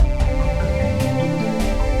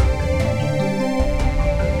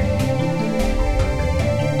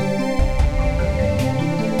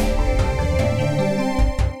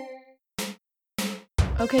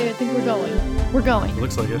Okay, I think we're going. We're going.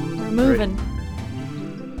 Looks like it. We're moving.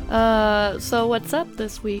 So what's up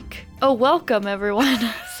this week? Oh, welcome everyone.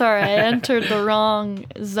 Sorry, I entered the wrong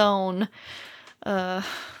zone.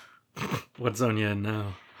 What zone you in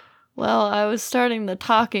now? Well, I was starting the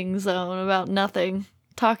talking zone about nothing.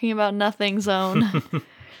 Talking about nothing zone.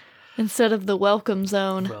 Instead of the welcome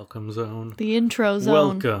zone. Welcome zone. The intro zone.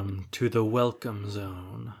 Welcome to the welcome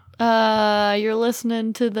zone. You're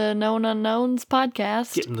listening to the Known Unknowns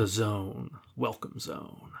podcast. Get in the zone. Welcome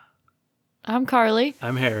zone. I'm Carly.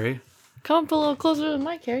 I'm Harry. Come up a little closer to the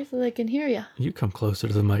mic, Harry, so they can hear you. You come closer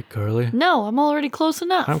to the mic, Carly. No, I'm already close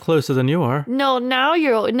enough. I'm closer than you are. No, now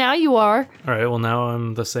you are. All right, well, now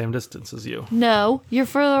I'm the same distance as you. No, you're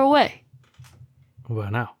further away. What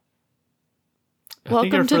about now?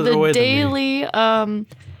 Welcome to the daily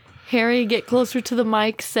Harry get closer to the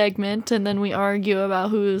mic segment, and then we argue about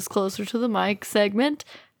who's closer to the mic segment.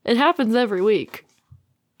 It happens every week.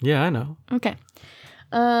 Yeah, I know. Okay.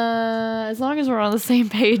 As long as we're on the same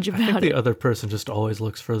page about I think it. the other person just always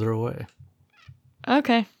looks further away.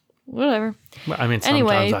 Okay. Whatever. I mean, sometimes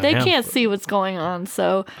Anyway, they I am can't see what's going on,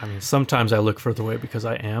 so... I mean, sometimes I look further away because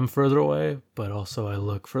I am further away, but also I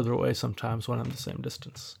look further away sometimes when I'm the same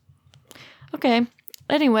distance. Okay.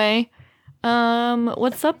 Anyway,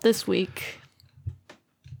 what's up this week?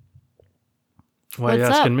 Why are you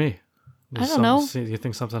What's asking up? me? I don't know. You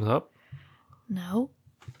think something's up? No.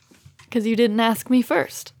 Because you didn't ask me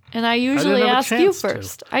first. And I usually didn't have a ask you chance to.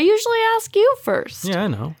 first. I usually ask you first. Yeah, I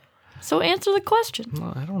know. So answer the question.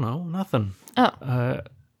 Well, I don't know. Nothing. Oh. I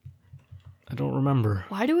don't remember.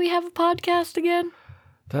 Why do we have a podcast again?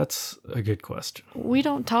 That's a good question. We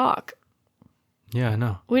don't talk. Yeah, I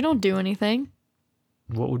know. We don't do anything.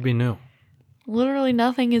 What would be new? Literally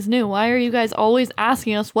nothing is new. Why are you guys always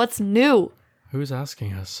asking us what's new? Who's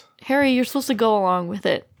asking us? Harry, you're supposed to go along with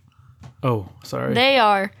it. Oh, sorry. They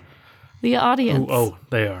are. The audience. Oh,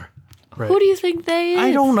 they are. Right. Who do you think they is?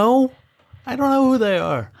 I don't know. I don't know who they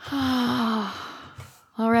are.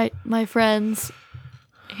 All right, my friends.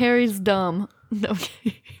 Harry's dumb. No,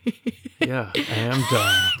 Yeah, I am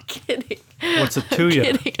dumb. kidding. What's it to you?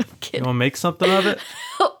 I'm You kidding. want to make something of it?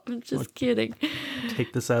 I'm just kidding.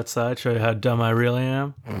 Take this outside, show you how dumb I really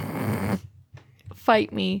am?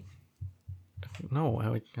 Fight me. No,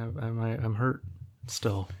 I'm hurt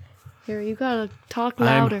still. Harry, you gotta talk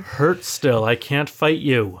louder. I'm hurt still. I can't fight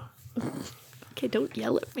you. Okay, don't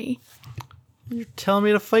yell at me. You're telling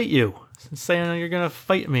me to fight you. Saying you're going to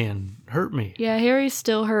fight me and hurt me. Yeah, Harry's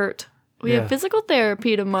still hurt. We Yeah. have physical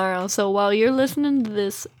therapy tomorrow, so while you're listening to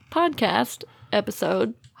this podcast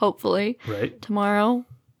episode, hopefully, Right. tomorrow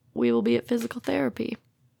we will be at physical therapy.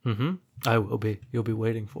 Mm-hmm. I will be. You'll be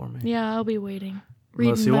waiting for me. Yeah, I'll be waiting.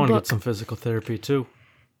 Unless Reading you my want to book. get some physical therapy too.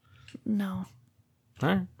 No, All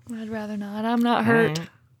right. I'd rather not. I'm not hurt. All right.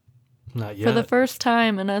 Not yet. For the first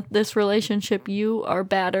time in this relationship, you are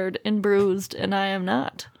battered and bruised, and I am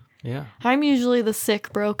not. Yeah. I'm usually the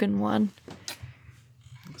sick, broken one.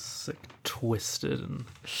 Sick, twisted, and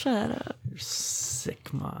Shut up. your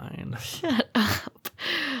sick mind. Shut up.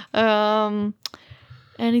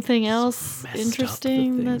 Anything else Messed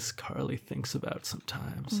interesting? up the That things Carly thinks about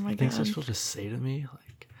sometimes. Oh my Things that God. she'll just say to me,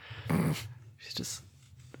 like she's just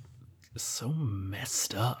so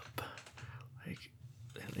messed up. Like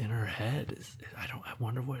in her head, I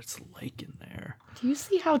wonder what it's like in there. Do you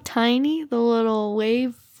see how tiny the little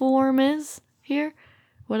waveform is here?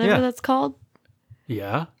 Whatever Yeah. that's called.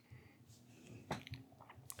 Yeah.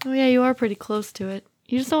 Oh yeah, you are pretty close to it.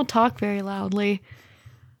 You just don't talk very loudly.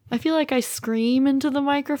 I feel like I scream into the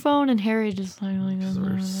microphone and Harry just like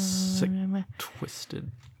Her sick,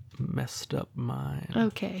 twisted, messed up mind.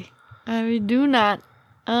 okay. I do not.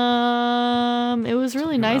 It was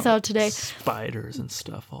really nice Around out today. Spiders and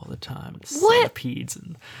stuff all the time. What? Centipedes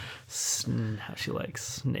and how she likes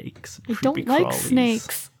snakes. I And don't creepy like crawlies.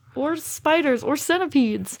 snakes or spiders or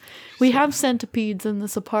centipedes. We have centipedes in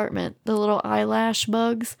this apartment. The little eyelash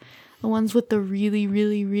bugs. The ones with the really,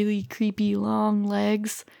 really, really creepy long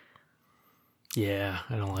legs. Yeah,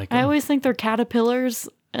 I don't like I them. always think they're caterpillars.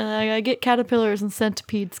 And I get caterpillars and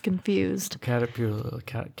centipedes confused. Caterpillars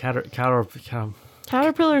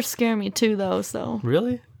scare me too, though, so.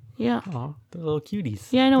 Really? Yeah. Oh, they're little cuties.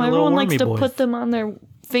 Yeah, I know. They're little Everyone likes wormy to boys. put them on their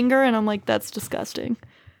finger, and I'm like, that's disgusting.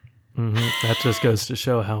 That just goes to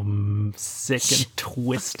show how sick and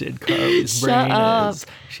twisted Carly's Shut brain up. is.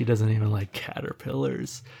 She doesn't even like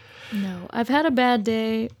caterpillars. No, I've had a bad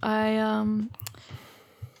day.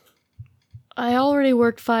 I already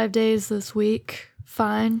worked 5 days this week.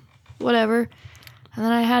 Fine, whatever. And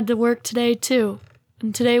then I had to work today too.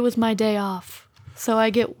 And today was my day off. So I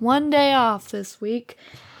get 1 day off this week.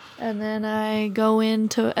 And then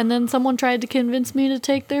and then someone tried to convince me to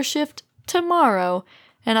take their shift tomorrow.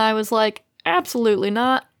 And I was like, absolutely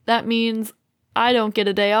not. That means I don't get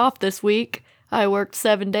a day off this week. I worked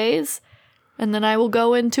 7 days. And then I will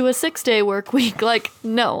go into a 6-day work week. Like,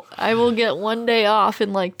 no, I will get 1 day off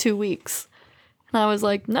in like 2 weeks. And I was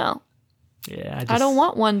like, no. Yeah, I don't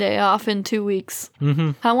want 1 day off in 2 weeks.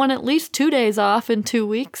 Mm-hmm. I want at least 2 days off in 2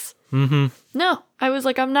 weeks. Mm-hmm. No, I was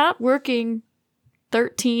like, I'm not working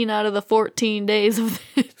 13 out of the 14 days of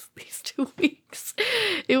these 2 weeks.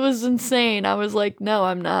 It was insane. I was like, no,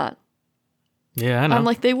 I'm not. Yeah, I know. I'm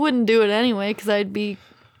like, they wouldn't do it anyway because I'd be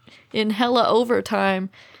in hella overtime.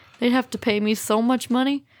 They'd have to pay me so much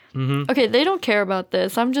money. Mm-hmm. Okay, they don't care about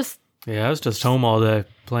this. I was just home all day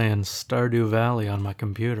playing Stardew Valley on my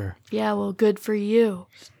computer. Yeah, well, good for you.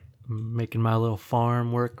 Making my little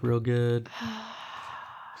farm work real good.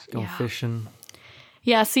 Just going fishing.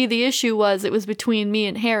 Yeah, see, the issue was it was between me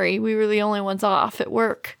and Harry. We were the only ones off at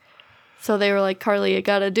work. So they were like, Carly, you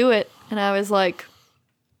gotta do it. And I was like,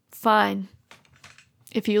 fine.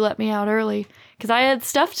 If you let me out early. Because I had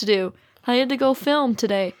stuff to do. I had to go film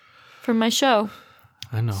today for my show.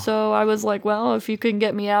 I know. So I was like, well, if you can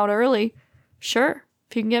get me out early, sure.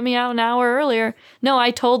 If you can get me out an hour earlier. No, I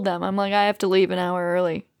told them. I'm like, I have to leave an hour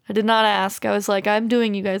early. I did not ask. I was like, I'm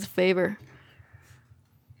doing you guys a favor.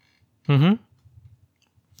 Mm-hmm.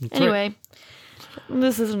 Anyway,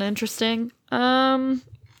 this isn't interesting. Let's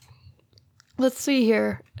see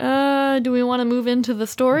here. Do we want to move into the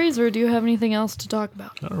stories, or do you have anything else to talk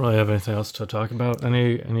about? I don't really have anything else to talk about.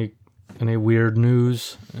 Any weird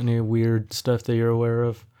news? Any weird stuff that you're aware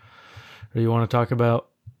of? Or you want to talk about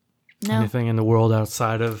anything in the world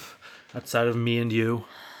outside of me and you?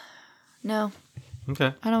 No.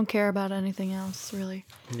 Okay. I don't care about anything else, really.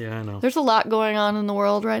 Yeah, I know. There's a lot going on in the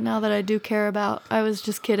world right now that I do care about. I was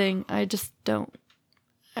just kidding. I don't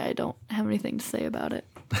have anything to say about it.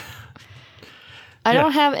 I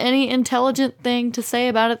don't have any intelligent thing to say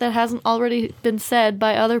about it that hasn't already been said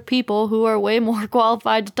by other people who are way more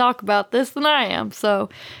qualified to talk about this than I am. So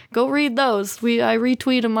go read those. I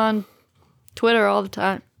retweet them on Twitter all the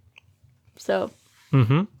time. So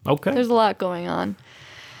Okay. There's a lot going on.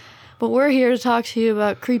 But we're here to talk to you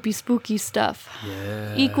about creepy, spooky stuff.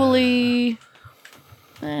 Yeah. Equally,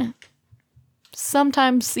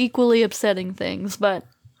 sometimes equally upsetting things, but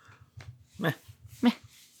Meh. Meh.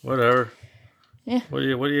 Whatever. Yeah. What are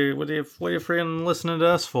you freaking listening to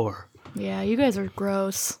us for? Yeah, you guys are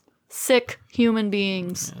gross. Sick human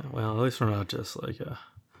beings. Yeah, well, at least we're not just like a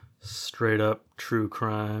straight up true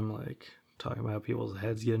crime, like talking about people's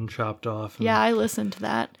heads getting chopped off. Yeah, I listened to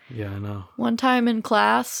that. Yeah, I know. One time in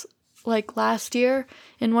class, like last year,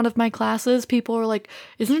 in one of my classes, people were like,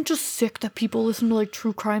 isn't it just sick that people listen to like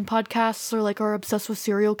true crime podcasts or like are obsessed with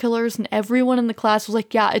serial killers? And everyone in the class was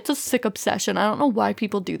like, yeah, it's a sick obsession. I don't know why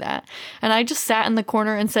people do that. And I just sat in the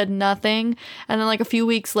corner and said nothing. And then like a few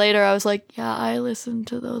weeks later, I was like, yeah, I listen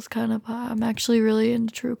to those kind of, I'm actually really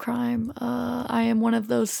into true crime. I am one of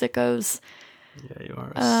those sickos. Yeah, you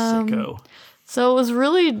are a sicko. So it was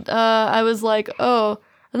really, I was like, oh.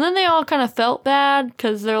 And then they all kind of felt bad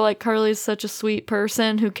because they're like, Carly's such a sweet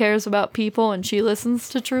person who cares about people and she listens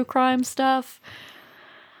to true crime stuff.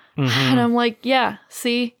 Mm-hmm. And I'm like, yeah,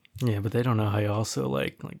 see? Yeah, but they don't know how you also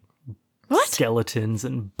like what? Skeletons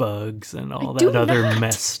and bugs and all that other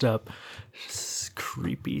messed up,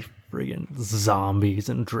 creepy friggin' zombies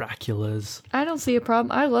and Draculas. I don't see a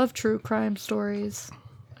problem. I love true crime stories.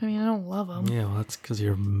 I mean, I don't love them. Yeah, well, that's because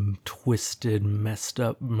you're twisted, messed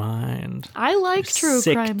up mind. I like true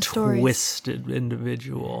sick, crime stories. Twisted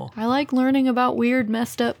individual. I like learning about weird,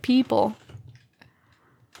 messed up people.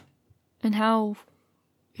 And how,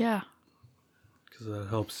 yeah. Because that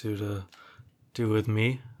helps you to do with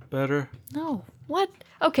me better. No, what?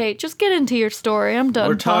 Okay, just get into your story. I'm done.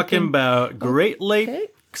 We're talking about Great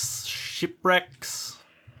Lakes, shipwrecks,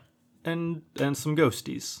 and some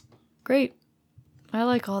ghosties. Great. I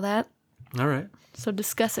like all that. All right. So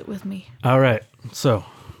discuss it with me. All right. So,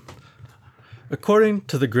 according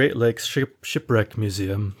to the Great Lakes Shipwreck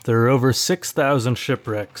Museum, there are over 6,000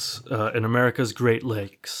 shipwrecks in America's Great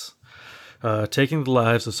Lakes, taking the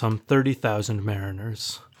lives of some 30,000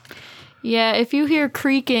 mariners. Yeah, if you hear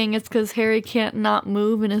creaking, it's because Harry can't not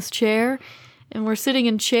move in his chair. And we're sitting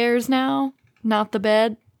in chairs now, not the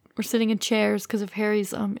bed. We're sitting in chairs because of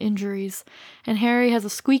Harry's injuries. And Harry has a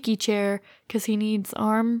squeaky chair because he needs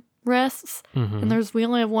arm rests. Mm-hmm. And we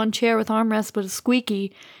only have one chair with arm rests, but it's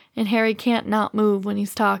squeaky. And Harry can't not move when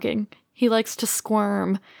he's talking. He likes to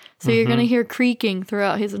squirm. So you're going to hear creaking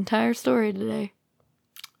throughout his entire story today.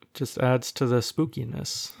 Just adds to the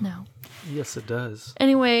spookiness. No. Yes, it does.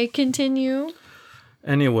 Anyway, continue.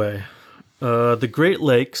 Anyway, the Great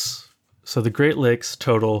Lakes. So the Great Lakes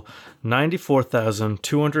total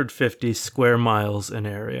 94,250 square miles in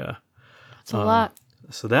area. That's a lot.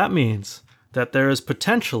 So that means that there is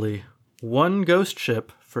potentially one ghost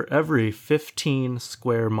ship for every 15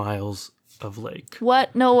 square miles of lake.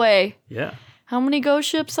 What? No way. Yeah. How many ghost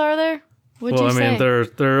ships are there? What'd you say?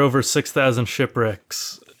 There are over 6,000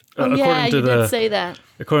 shipwrecks. Yeah, you did say that.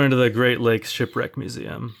 According to the Great Lakes Shipwreck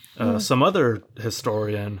Museum. Some other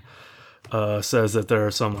historian says that there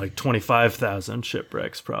are some like 25,000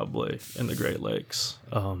 shipwrecks probably in the Great Lakes.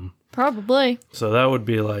 Probably. So that would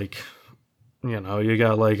be like, you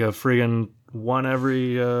got like a friggin' one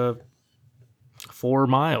every 4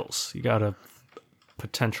 miles. You got a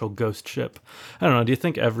potential ghost ship. I don't know. Do you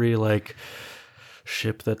think every like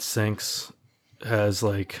ship that sinks is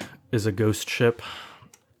a ghost ship?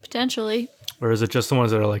 Potentially. Or is it just the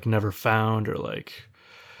ones that are like never found, or like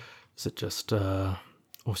is it just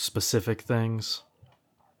specific things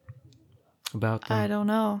about them? I don't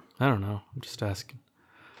know. I'm just asking.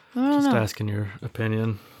 I don't know. Asking your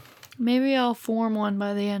opinion. Maybe I'll form one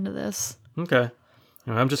by the end of this. Okay.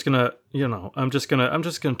 I'm just gonna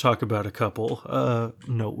talk about a couple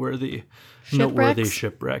noteworthy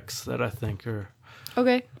shipwrecks that I think are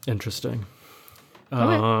interesting.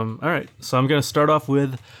 Okay. All right. So I'm gonna start off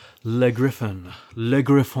with Le Griffon. Le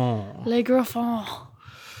Griffon. Le Griffon.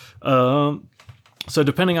 So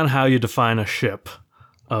depending on how you define a ship,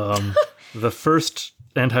 the first,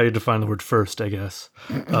 and how you define the word first, I guess.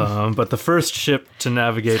 But the first ship to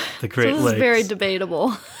navigate the Great Lakes. This is very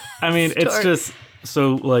debatable. I mean, it's just,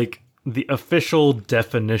 so like the official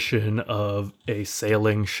definition of a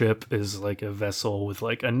sailing ship is like a vessel with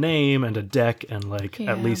like a name and a deck and like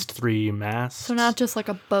at least 3 masts. So not just like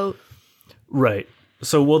a boat. Right.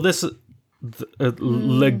 So, well, this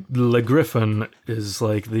Le Griffon is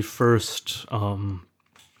like the first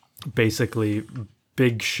basically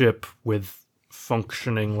big ship with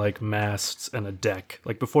functioning like masts and a deck.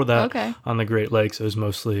 Like before that, on the Great Lakes, it was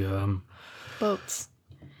mostly boats.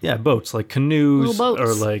 Yeah, boats, like canoes, boats.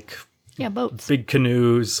 or like boats, big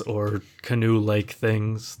canoes or canoe-like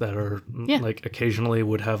things that are like occasionally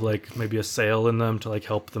would have like maybe a sail in them to like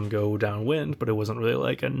help them go downwind, but it wasn't really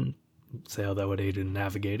like a sail that would aid in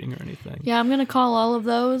navigating or anything. Yeah, I'm gonna call all of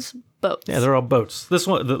those boats. Yeah, they're all boats. This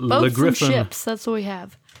one, the boats Le Griffon, and ships. That's what we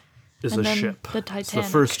have. Is and a then ship. The Titanic. It's the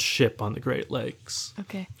first ship on the Great Lakes.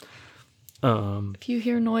 Okay. If you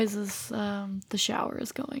hear noises, the shower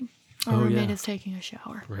is going. Our roommate is taking a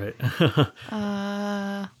shower. Right.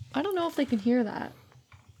 I don't know if they can hear that,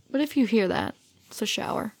 but if you hear that, it's a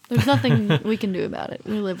shower. There's nothing we can do about it.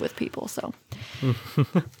 We live with people, so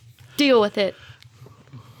deal with it.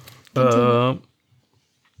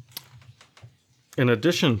 In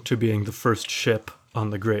addition to being the first ship on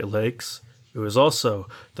the Great Lakes, it was also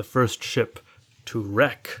the first ship to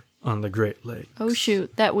wreck on the Great Lakes. Oh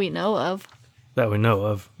shoot, that we know of. That we know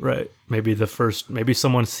of, right? Maybe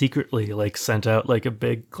someone secretly like sent out like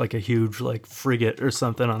a huge like frigate or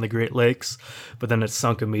something on the Great Lakes, but then it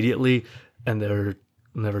sunk immediately, and they're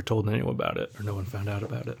never told anyone about it, or no one found out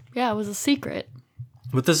about it. Yeah, it was a secret.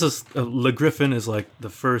 But this is Le Griffon is like the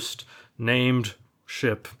first named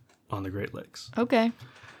ship on the Great Lakes. Okay.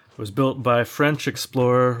 It was built by French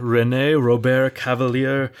explorer René Robert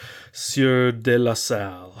Cavelier Sieur de La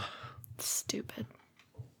Salle. Stupid.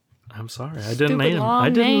 I'm sorry, I didn't name him. I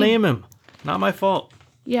didn't name him. Not my fault.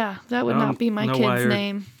 Yeah, that would not be my kid's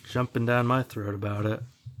name. Jumping down my throat about it.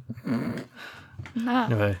 Nah.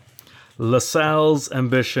 Anyway, La Salle's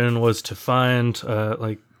ambition was to find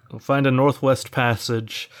a northwest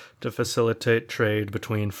passage to facilitate trade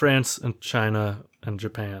between France and China and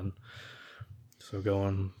Japan. So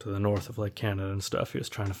going to the north of like Canada and stuff, he was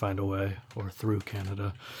trying to find a way, or through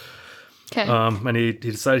Canada. Okay. And he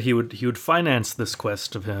decided he would finance this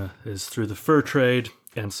quest of his through the fur trade,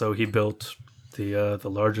 and so he built the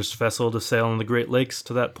largest vessel to sail on the Great Lakes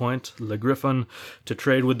to that point, Le Griffon, to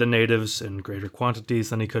trade with the natives in greater quantities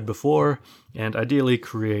than he could before, and ideally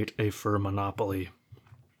create a fur monopoly.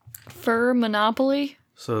 Fur monopoly?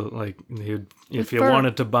 So like if you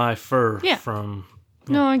wanted to buy fur from...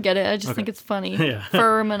 No, I get it. I just think it's funny. Yeah.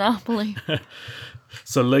 Fur monopoly.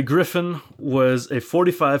 So Le Griffon was a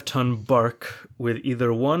 45-ton bark with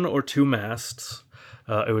either 1 or 2 masts.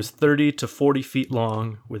 It was 30 to 40 feet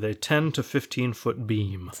long with a 10 to 15-foot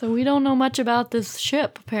beam. So we don't know much about this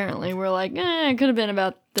ship, apparently. We're like, it could have been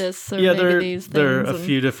about this or maybe these things. There are a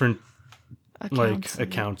few different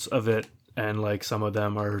accounts of it, and like some of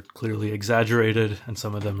them are clearly exaggerated, and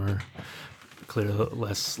some of them are clearly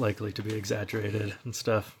less likely to be exaggerated and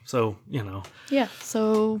stuff. So, Yeah,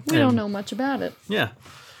 so we don't know much about it. Yeah.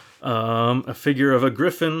 A figure of a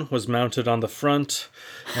griffin was mounted on the front,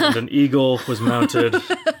 and an eagle was mounted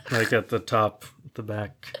like at the top, at the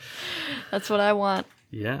back. That's what I want.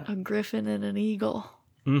 Yeah. A griffin and an eagle.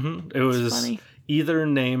 Mm-hmm. It was funny. Either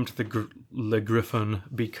named Le Griffin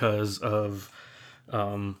because of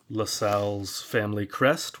LaSalle's family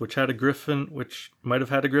crest, which might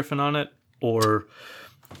have had a griffin on it, or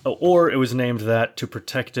it was named that to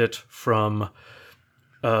protect it from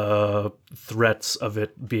threats of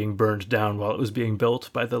it being burned down while it was being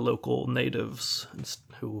built by the local natives,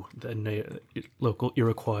 local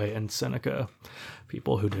Iroquois and Seneca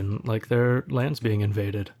people who didn't like their lands being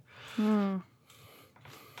invaded.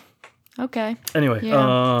 Okay. Anyway,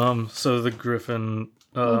 Yeah. So the griffin.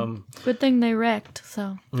 Good thing they wrecked.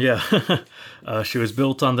 So. Yeah, she was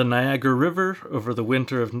built on the Niagara River over the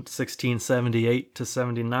winter of 1678 to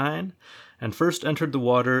 79. And first entered the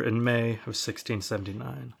water in May of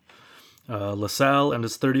 1679. LaSalle and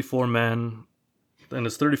his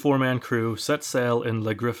 34-man crew set sail in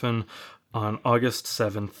Le Griffin on August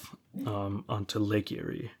 7th onto Lake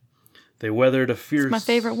Erie. They weathered a fierce... It's my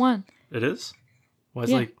favorite one. It is? Why is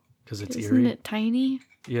Yeah. because it's Isn't Erie? it tiny?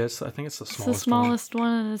 Yes, I think it's the smallest It's the smallest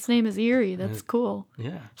one, and its name is Erie. That's cool.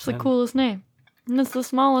 Yeah. It's the coolest name. And it's the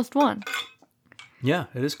smallest one. Yeah,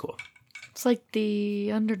 it is cool. It's like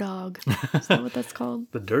the underdog. Is that what that's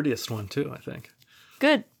called? The dirtiest one, too, I think.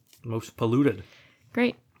 Good. Most polluted.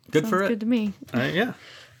 Great. Good Sounds for it. good to me. Yeah.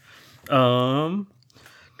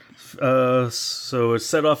 So it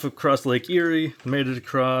set off across Lake Erie, made it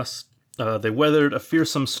across. They weathered a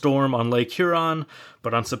fearsome storm on Lake Huron,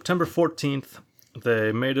 but on September 14th,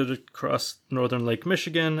 they made it across northern Lake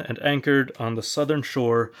Michigan and anchored on the southern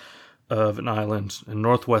shore of an island in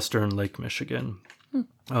northwestern Lake Michigan.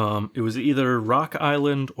 It was either Rock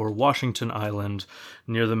Island or Washington Island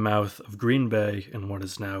near the mouth of Green Bay in what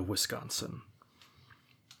is now Wisconsin.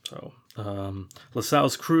 So,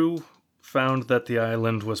 LaSalle's crew found that the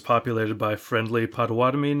island was populated by friendly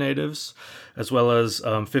Potawatomi natives, as well as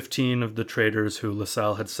 15 of the traders who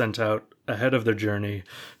LaSalle had sent out ahead of their journey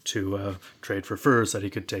to trade for furs that he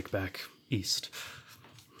could take back east.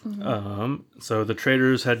 So the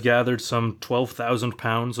traders had gathered some 12,000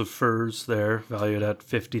 pounds of furs there, valued at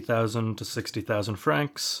 50,000 to 60,000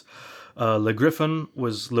 francs. Le Griffin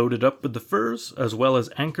was loaded up with the furs, as well as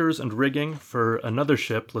anchors and rigging for another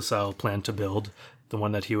ship LaSalle planned to build, the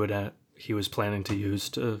one that he was planning to use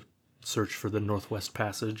to search for the Northwest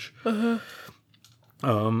Passage. But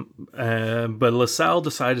LaSalle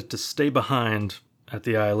decided to stay behind at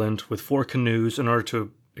the island with 4 canoes in order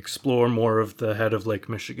to explore more of the head of Lake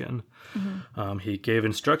Michigan. He gave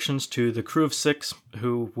instructions to the crew of 6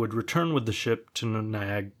 who would return with the ship to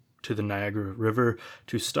the Niagara River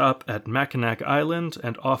to stop at Mackinac Island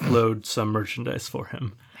and offload some merchandise for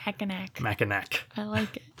him. Mackinac. I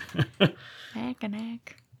like it.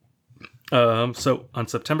 Mackinac. So on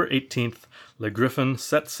September 18th, Le Griffin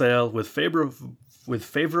set sail with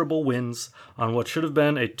favorable winds on what should have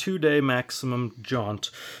been a 2-day maximum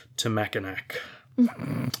jaunt to Mackinac.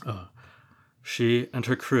 She and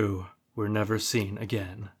her crew were never seen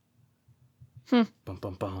again. Bum,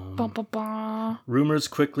 bum, bum. Bum, bum, bum. Rumors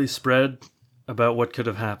quickly spread about what could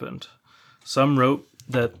have happened. Some wrote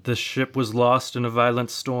that the ship was lost in a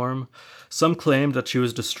violent storm. Some claimed that she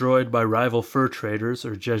was destroyed by rival fur traders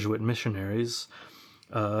or Jesuit missionaries.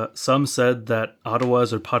 Some said that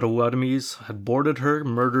Ottawas or Potawatomis had boarded her,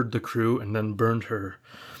 murdered the crew, and then burned her.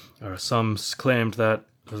 Some claimed that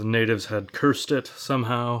the natives had cursed it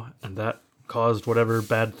somehow, and that caused whatever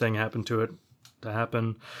bad thing happened to it to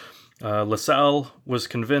happen. LaSalle was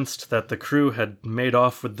convinced that the crew had made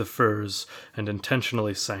off with the furs and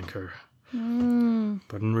intentionally sank her.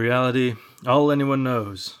 But in reality, all anyone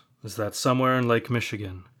knows is that somewhere in Lake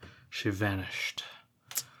Michigan, she vanished.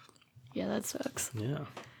 Yeah, that sucks. Yeah.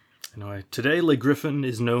 Anyway, today Le Griffin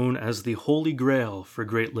is known as the Holy Grail for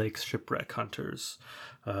Great Lakes shipwreck hunters.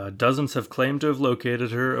 Dozens have claimed to have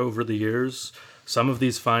located her over the years. Some of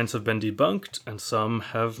these finds have been debunked, and some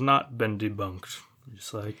have not been debunked.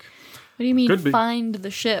 Just like... What do you mean find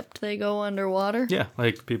the ship? Do they go underwater? Yeah,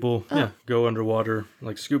 like people go underwater,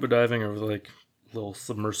 like scuba diving or like little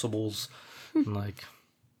submersibles, and like,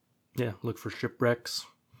 look for shipwrecks.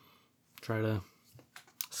 Try to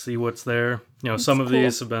see what's there. Some of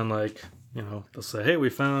these have been like, they'll say, hey,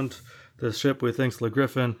 we found this ship we think's Le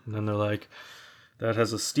Griffin. And then they're like, that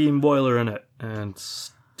has a steam boiler in it. And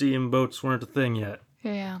steamboats weren't a thing yet.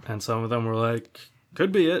 Yeah. And some of them were like,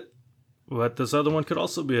 could be it. But this other one could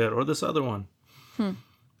also be it. Or this other one.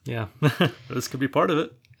 Yeah. This could be part of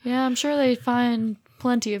it. Yeah, I'm sure they find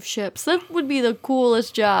plenty of ships. That would be the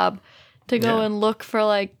coolest job, to go and look for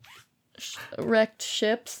like wrecked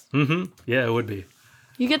ships. Mm-hmm. Yeah, it would be.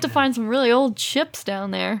 You get to find some really old ships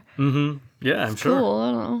down there. Mm-hmm. Yeah, I'm sure. Cool,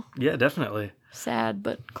 I don't know. Yeah, definitely. Sad,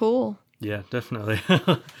 but cool. Yeah, definitely.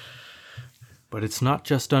 But it's not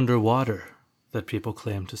just underwater that people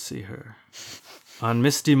claim to see her. On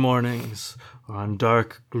misty mornings or on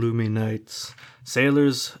dark, gloomy nights,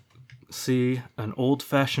 sailors see an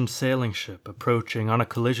old-fashioned sailing ship approaching on a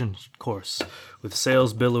collision course with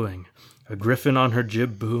sails billowing, a griffin on her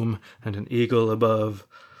jib boom, and an eagle above,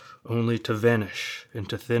 only to vanish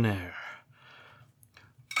into thin air.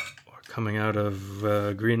 Or coming out of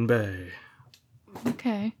Green Bay.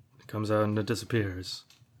 Okay. It comes out and it disappears.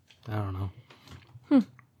 I don't know.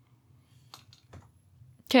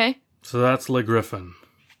 Okay. So that's Le Griffin.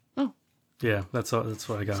 Oh. Yeah, that's what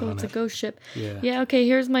I got So on it's it. a ghost ship. Yeah. Yeah, okay,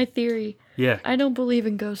 here's my theory. Yeah. I don't believe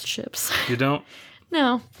in ghost ships. You don't?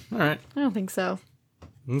 No, All right. I don't think so.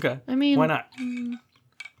 Okay. I mean... Why not?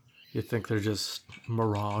 You think they're just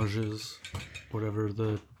mirages? Whatever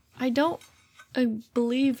the... I don't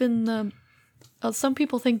believe in the... some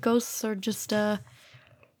people think ghosts are just,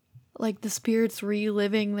 like the spirits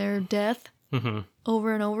reliving their death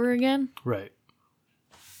over and over again. Right.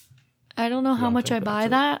 I don't know how don't much I think buy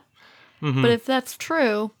that's that. But if that's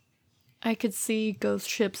true, I could see ghost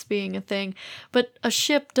ships being a thing. But a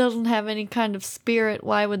ship doesn't have any kind of spirit.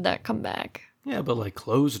 Why would that come back? Yeah, but like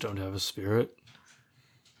clothes don't have a spirit.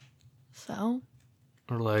 So?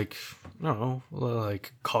 Or like, no,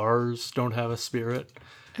 like cars don't have a spirit.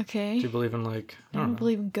 Okay. Do you believe in like... I don't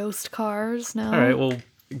believe in ghost cars, no. All right, well,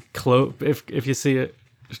 if you see it,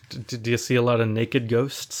 do you see a lot of naked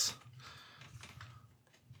ghosts?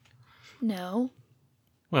 No.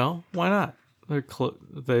 Well, why not? Their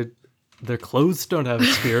clothes don't have a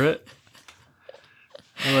spirit.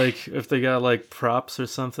 Like if they got like props or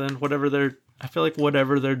something, I feel like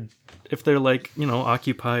if they're like,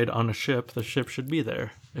 occupied on a ship, the ship should be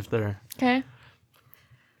there. If they're Okay.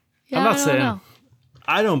 Yeah, I'm not I don't saying know.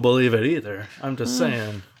 I don't believe it either. I'm just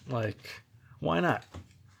saying, like, why not?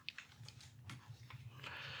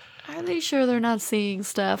 Are they sure they're not seeing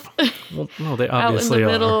stuff Well, no, they out in obviously the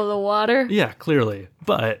are. middle of the water? Yeah, clearly.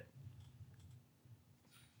 But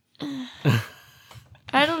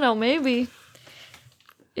I don't know, maybe.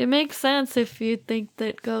 It makes sense if you think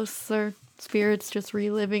that ghosts are spirits just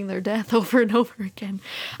reliving their death over and over again.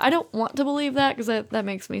 I don't want to believe that because that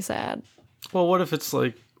makes me sad. well, what if it's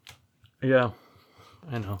like, yeah,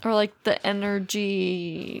 I know. Or like the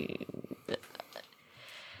energy.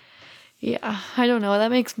 Yeah, I don't know.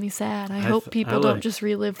 That makes me sad. I hope people don't just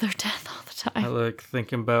relive their death all the I time. like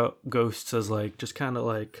thinking about ghosts as like just kind of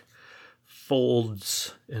like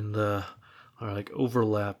folds in or like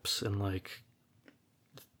overlaps in like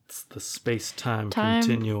the space-time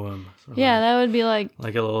continuum. Yeah, that would be like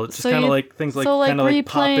like a little, just so kind of you- like things like so like kind of like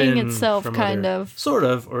pop in replaying itself, from kind other- of. sort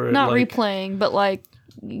of, or not like, replaying, but like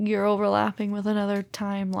you're overlapping with another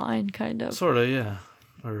timeline, kind of. sort of, yeah,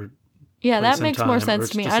 or Yeah, place that in makes time, more or sense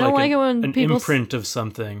it's to me. just I don't like it when an people imprint of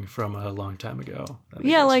something from a long time ago. that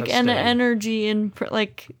Yeah, has like an stayed. energy and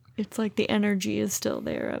like it's like the energy is still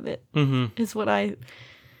there of it. Is what I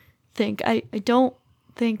think. I don't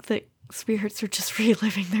think that spirits are just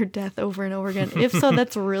reliving their death over and over again. If so,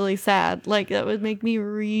 that's really sad. Like that would make me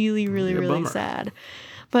really, really, really bummer. sad.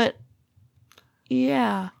 But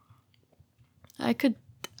yeah,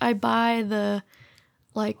 I buy the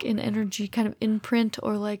like an energy kind of imprint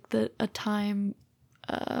or like a time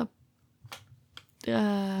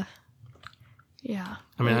yeah.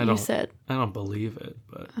 I mean, what I you said. don't believe it,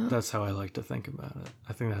 but that's how I like to think about it.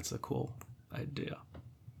 I think that's a cool idea.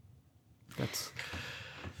 That's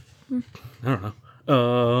I don't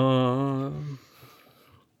know.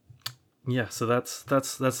 Yeah, so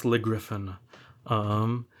that's Le Griffin. You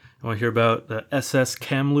want to hear about the SS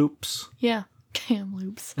Kamloops? Yeah,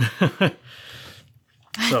 Kamloops.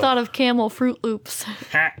 I thought of Camel Fruit Loops.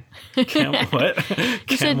 What?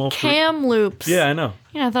 You said Kamloops. Yeah, I know.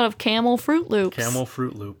 Yeah, I thought of Camel Fruit Loops. Camel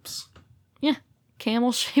Fruit Loops. Yeah,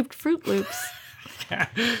 camel-shaped Fruit Loops. I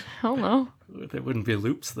don't know. They wouldn't be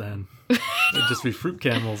loops then. They'd just be fruit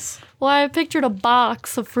camels. Well, I pictured a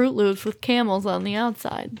box of Fruit Loops with camels on the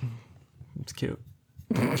outside. It's cute.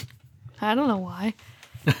 I don't know why.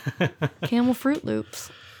 Camel Fruit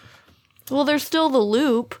Loops. Well, there's still the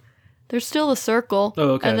loop. There's still the circle. Oh,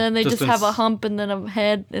 okay. And then they just have a hump and then a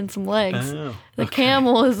head and some legs. Oh, The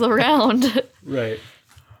camel is around. right.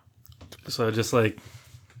 So just like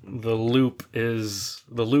the loop is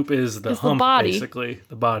the hump, body. basically.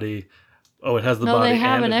 The body. Oh, it has the No, body they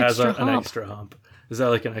have and an it has extra an hump. extra hump. Is that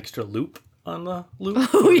like an extra loop on the loop?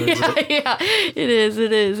 Oh, Or is yeah, it yeah. It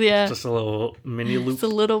is, yeah. just a little mini loop? It's a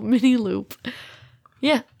little mini loop.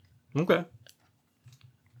 Yeah. Okay.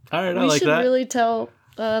 All right, I we like should that. really tell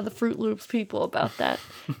the Fruit Loops people about that.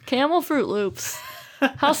 Camel Fruit Loops.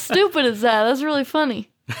 How stupid is that? That's really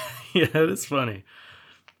funny. Yeah, it is funny.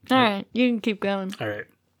 All right, you can keep going. All right.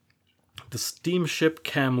 The steamship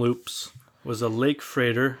Kamloops was a lake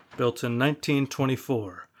freighter built in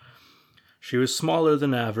 1924. She was smaller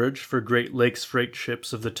than average for Great Lakes freight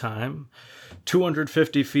ships of the time,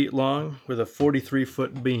 250 feet long with a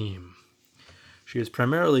 43-foot beam. She is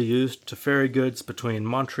primarily used to ferry goods between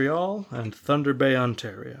Montreal and Thunder Bay,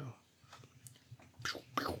 Ontario.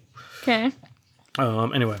 Okay.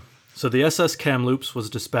 Anyway, so the SS Kamloops was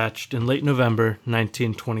dispatched in late November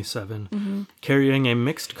 1927, carrying a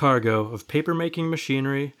mixed cargo of paper-making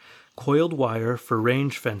machinery, coiled wire for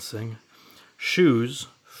range fencing, shoes,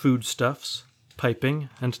 foodstuffs, piping,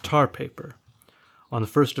 and tar paper. On the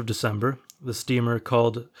 1st of December, the steamer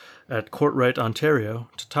called at Courtright, Ontario,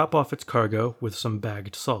 to top off its cargo with some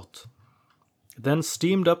bagged salt. It then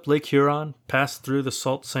steamed up Lake Huron, passed through the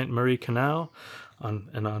Sault Ste. Marie Canal on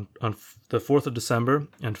the 4th of December,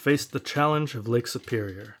 and faced the challenge of Lake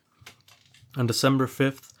Superior. On December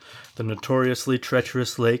 5th, the notoriously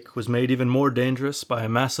treacherous lake was made even more dangerous by a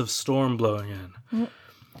massive storm blowing in.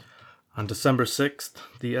 On December 6th,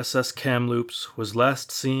 the SS Kamloops was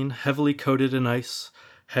last seen heavily coated in ice,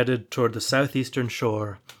 headed toward the southeastern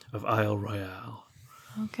shore of Isle Royale.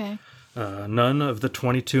 Okay. None of the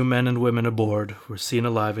 22 men and women aboard were seen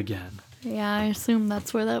alive again. Yeah, I assume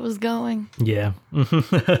that's where that was going. Yeah.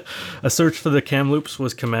 A search for the Kamloops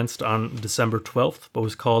was commenced on December 12th, but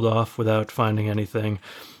was called off without finding anything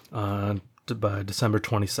by December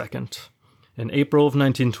 22nd. In April of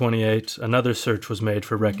 1928, another search was made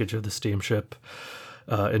for wreckage of the steamship.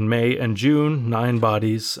 In May and June, 9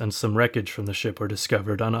 bodies and some wreckage from the ship were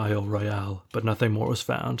discovered on Isle Royale, but nothing more was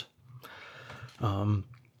found. Then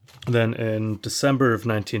in December of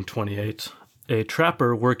 1928, a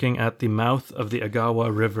trapper working at the mouth of the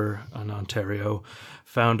Agawa River in Ontario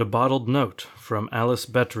found a bottled note from Alice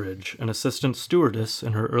Betteridge, an assistant stewardess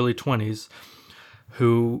in her early 20s,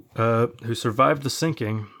 who survived the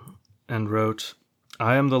sinking and wrote,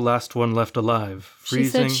 "I am the last one left alive. Freezing."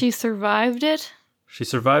 She said she survived it? She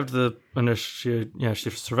survived she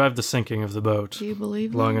survived the sinking of the boat. Do you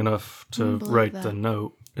believe long that? enough to write the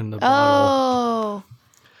note in the bottle. Oh.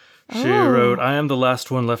 She wrote, "I am the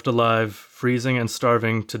last one left alive, freezing and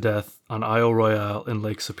starving to death on Isle Royale in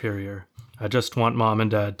Lake Superior. I just want Mom and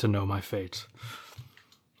Dad to know my fate."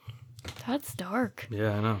 That's dark.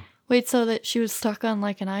 Yeah, I know. Wait, so that she was stuck on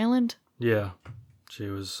like an island? Yeah, she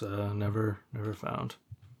was never found.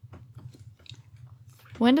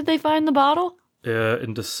 When did they find the bottle?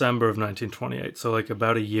 In December of 1928, so like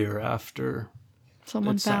about a year after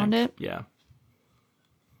someone found it? Yeah.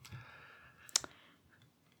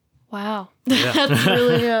 Wow. Yeah. That's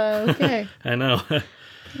really, okay. I know. All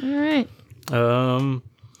right. And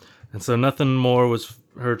so nothing more was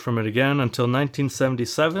heard from it again until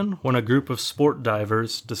 1977, when a group of sport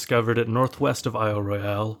divers discovered it northwest of Isle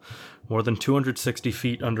Royale, more than 260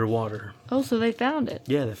 feet underwater. Oh, so they found it.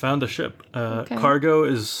 Yeah, they found the ship. Okay. Cargo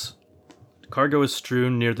is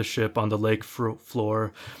strewn near the ship on the lake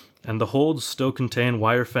floor, and the holds still contain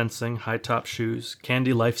wire fencing, high-top shoes,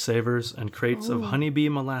 candy lifesavers, and crates of honeybee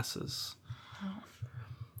molasses.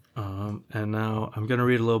 And now I'm going to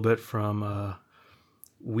read a little bit from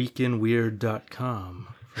weekinweird.com,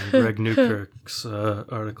 from Greg Newkirk's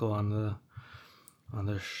article on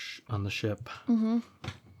the ship. Mm-hmm.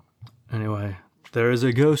 Anyway, there is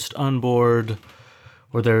a ghost on board,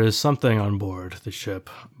 or there is something on board the ship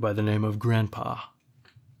by the name of Grandpa.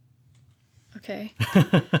 Okay.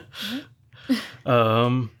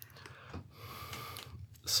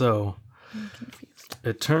 So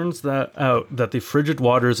it turns out that the frigid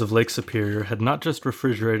waters of Lake Superior had not just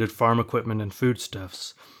refrigerated farm equipment and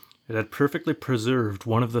foodstuffs. It had perfectly preserved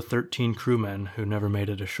one of the 13 crewmen who never made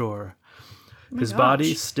it ashore. His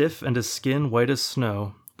body stiff and his skin white as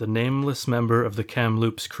snow, the nameless member of the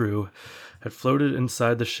Kamloops crew had floated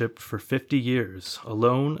inside the ship for 50 years,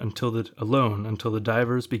 alone until the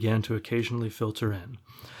divers began to occasionally filter in.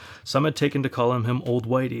 Some had taken to calling him Old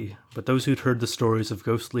Whitey, but those who'd heard the stories of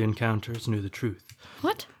ghostly encounters knew the truth.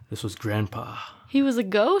 What? This was Grandpa. He was a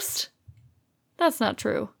ghost? That's not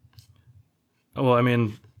true. Well, I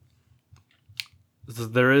mean,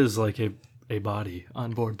 there is like a body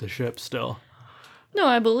on board the ship still. No,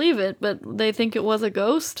 I believe it, but they think it was a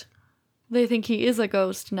ghost? They think he is a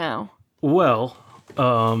ghost now. Well,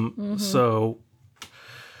 so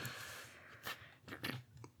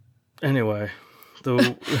anyway,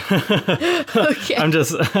 Okay. I'm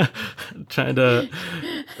just trying to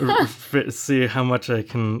see how much I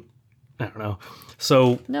can, I don't know.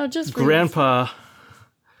 So no, just Grandpa,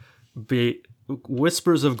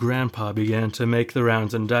 whispers of Grandpa began to make the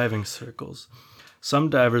rounds in diving circles.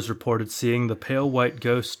 Some divers reported seeing the pale white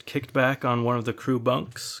ghost kicked back on one of the crew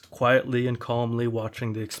bunks, quietly and calmly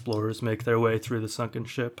watching the explorers make their way through the sunken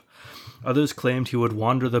ship. Others claimed he would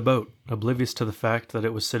wander the boat, oblivious to the fact that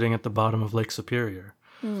it was sitting at the bottom of Lake Superior,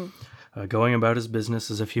 going about his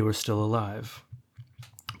business as if he were still alive.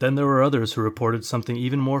 Then there were others who reported something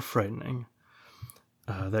even more frightening,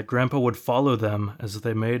 that Grandpa would follow them as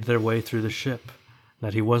they made their way through the ship,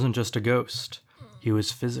 that he wasn't just a ghost, he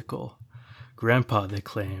was physical. Grandpa, they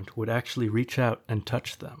claimed, would actually reach out and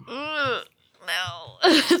touch them. No.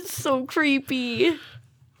 It's so creepy.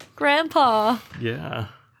 Grandpa. Yeah.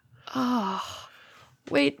 Oh.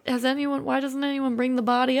 Wait, why doesn't anyone bring the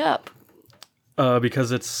body up?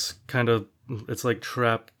 Because it's like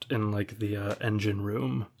trapped in like the engine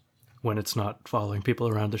room when it's not following people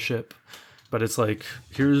around the ship. But it's like,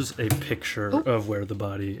 here's a picture of where the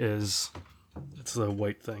body is. It's the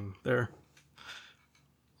white thing there.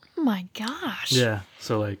 Oh my gosh. Yeah,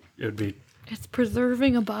 so like it would be... It's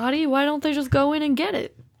preserving a body? Why don't they just go in and get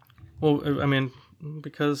it? Well, I mean,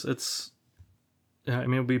 because it's... I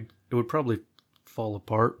mean, it would probably fall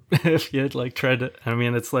apart if you had like tried to... I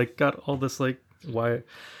mean, it's like got all this like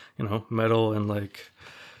metal and like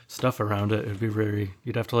stuff around it. It'd be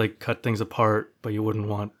you'd have to like cut things apart, but you wouldn't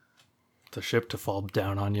want the ship to fall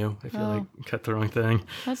down on you if you like cut the wrong thing.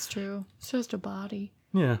 That's true. It's just a body.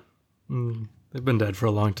 Yeah. They've been dead for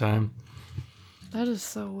a long time. That is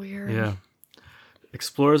so weird. Yeah.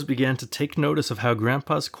 Explorers began to take notice of how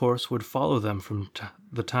Grandpa's course would follow them from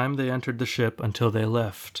the time they entered the ship until they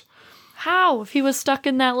left. How? If he was stuck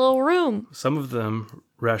in that little room? Some of them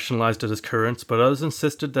rationalized it as currents, but others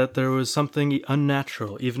insisted that there was something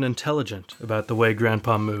unnatural, even intelligent, about the way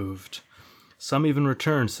Grandpa moved. Some even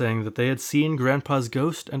returned, saying that they had seen Grandpa's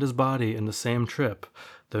ghost and his body in the same trip,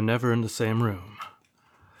 though never in the same room.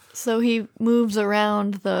 So he moves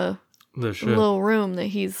around the ship. Little room that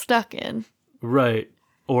he's stuck in. Right.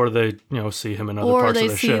 Or they, see him in other parts of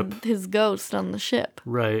the ship. Or they see his ghost on the ship.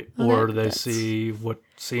 Right. Or they see what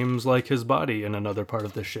seems like his body in another part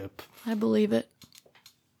of the ship. I believe it.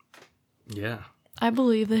 Yeah. I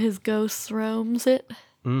believe that his ghost roams it.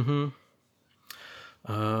 Mm-hmm.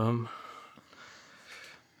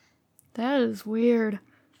 That is weird.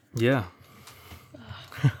 Yeah.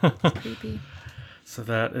 That's creepy. So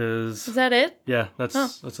that is... Is that it? Yeah,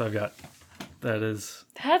 that's what I've got. That's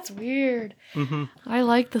weird. Mm-hmm. I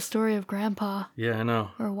like the story of Grandpa. Yeah, I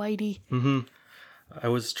know. Or Whitey. Mm-hmm. I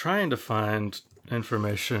was trying to find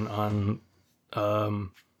information on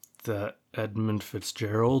the Edmund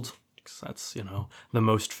Fitzgerald, because that's, the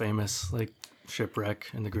most famous, like, shipwreck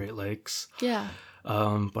in the Great Lakes. Yeah.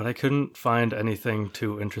 But I couldn't find anything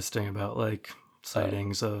too interesting about, like,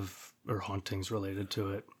 sightings of, or hauntings related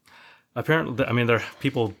to it. Apparently, I mean,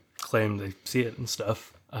 people claim they see it and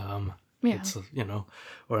stuff. Yeah. It's,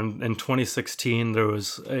 or in 2016, there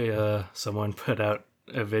was someone put out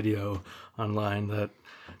a video online that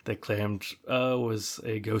they claimed was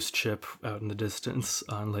a ghost ship out in the distance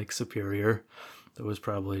on Lake Superior. That was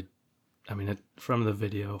probably, from the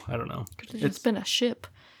video, I don't know. It's been a ship.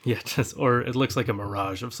 Yeah, or it looks like a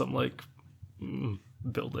mirage of some like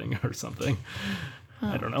building or something.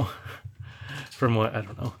 I don't know. From what I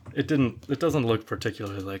don't know, it doesn't look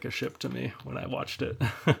particularly like a ship to me when I watched it.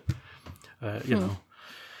 Okay.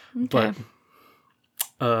 But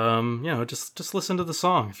just listen to the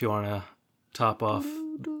song if you want to top off.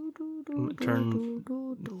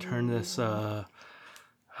 Turn this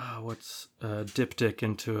diptych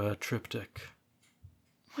into a triptych.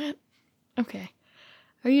 What? Okay.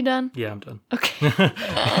 Are you done? Yeah, I'm done. Okay.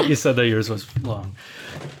 You said that yours was long.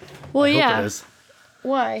 Well, I yeah. hope it is.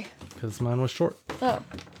 Why? Because mine was short. Oh.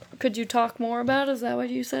 Could you talk more about it? Is that why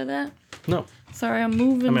you said that? No. Sorry, I'm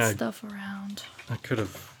moving stuff around. I could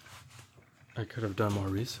have done more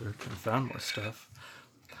research and found more stuff.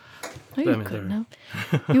 No, you couldn't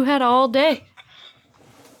have. You had all day.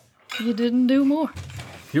 You didn't do more.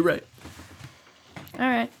 You're right. All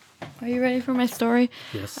right. Are you ready for my story?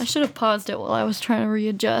 Yes. I should have paused it while I was trying to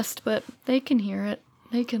readjust, but they can hear it.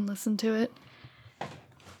 They can listen to it.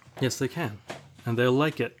 Yes, they can. And they'll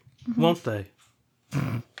like it, won't they?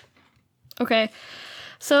 Okay.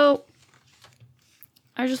 So,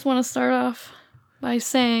 I just want to start off by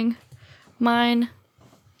saying mine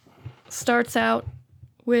starts out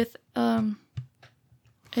with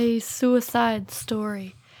a suicide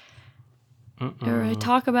story. Or I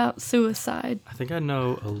talk about suicide. I think I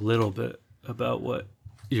know a little bit about what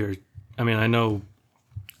I know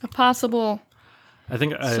a possible I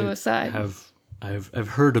think suicide. I've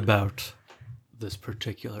heard about this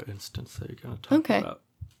particular instance that you're going to talk about.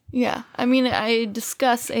 Yeah. I mean, I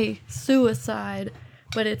discuss a suicide,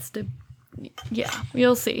 but it's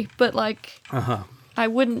you'll see. But like, I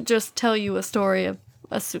wouldn't just tell you a story of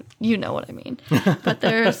you know what I mean. But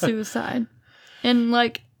there's suicide. And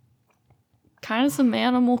like, kind of some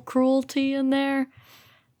animal cruelty in there.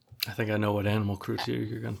 I think I know what animal cruelty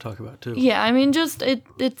you're going to talk about too. Yeah, I mean, just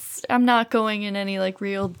it's. I'm not going in any like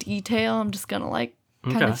real detail. I'm just gonna like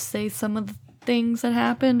kind of say some of the things that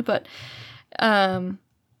happened, but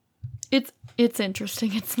it's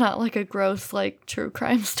interesting. It's not like a gross like true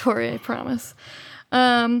crime story, I promise.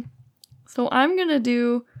 So I'm gonna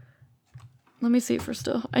do. Let me see if we're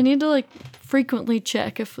still. I need to like frequently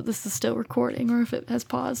check if this is still recording or if it has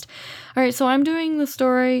paused. All right, so I'm doing the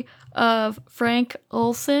story of Frank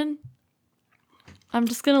Olson. I'm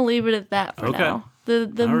just gonna leave it at that for now.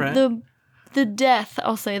 The death.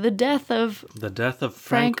 I'll say the death of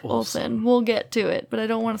Frank Olson. We'll get to it, but I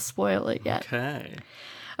don't want to spoil it yet.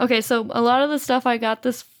 Okay. So a lot of the stuff I got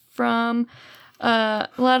this from. A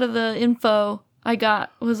lot of the info I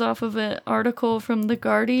got was off of an article from The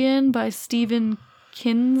Guardian by Stephen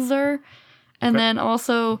Kinzer, and then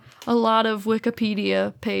also a lot of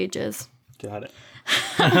Wikipedia pages. Got it.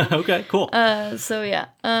 Okay, cool. So yeah.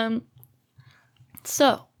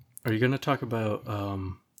 So. Are you gonna talk about?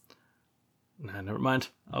 Nah, never mind.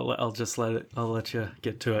 I'll just let you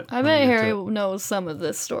get to it. I bet Harry knows some of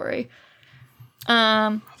this story.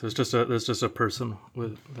 There's just a person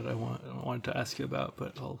that I wanted to ask you about,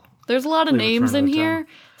 but there's a lot of names in here,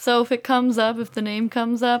 so if it comes up, if the name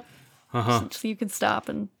comes up, so you can stop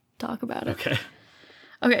and talk about it.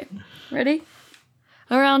 Okay, ready?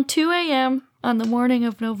 Around 2 a.m. on the morning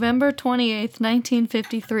of November 28th,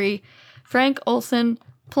 1953, Frank Olson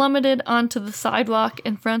plummeted onto the sidewalk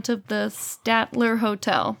in front of the Statler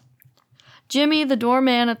Hotel. Jimmy, the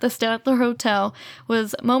doorman at the Statler Hotel,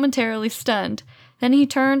 was momentarily stunned. Then he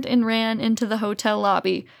turned and ran into the hotel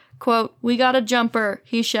lobby. Quote, "We got a jumper,"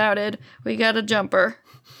 he shouted. "We got a jumper."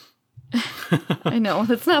 I know,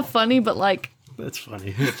 that's not funny, but like... That's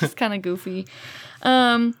funny. It's just kind of goofy.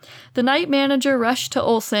 The night manager rushed to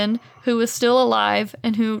Olson, who was still alive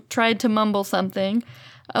and who tried to mumble something.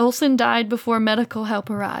 Olson died before medical help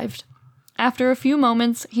arrived. After a few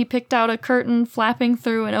moments, he picked out a curtain flapping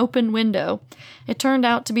through an open window. It turned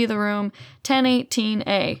out to be the room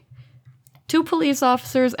 1018A. 2 police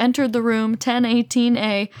officers entered the room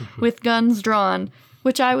 1018A with guns drawn,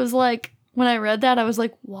 which I was like, when I read that, I was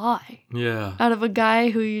like, why? Yeah. Out of a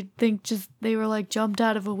guy who you'd think just, they were like jumped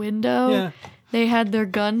out of a window. Yeah. They had their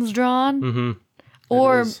guns drawn. Mm-hmm.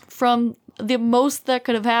 Or from the most that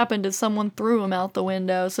could have happened is someone threw him out the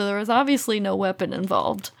window. So there was obviously no weapon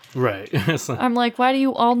involved. Right. I'm like, why do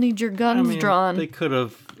you all need your guns drawn? They could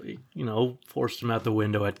have, forced him out the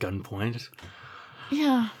window at gunpoint.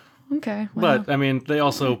 Yeah. Okay. Well. But, they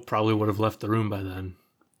also probably would have left the room by then.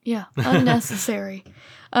 Yeah. Unnecessary.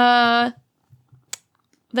 They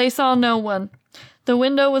saw no one. The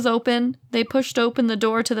window was open. They pushed open the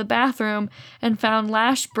door to the bathroom and found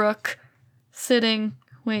Lashbrook sitting...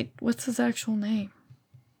 Wait, what's his actual name?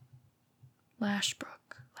 Lashbrook.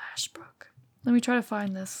 Let me try to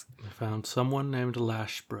find this. I found someone named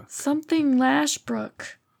Lashbrook. Something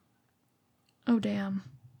Lashbrook. Oh, damn.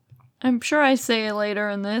 I'm sure I say it later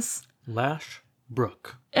in this.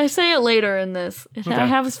 Lashbrook. I say it later in this. Okay. I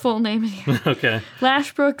have his full name in here. Okay.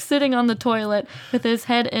 Lashbrook sitting on the toilet with his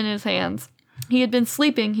head in his hands. He had been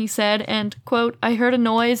sleeping, he said, and, quote, "I heard a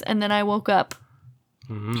noise and then I woke up."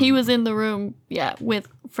 Mm-hmm. He was in the room, with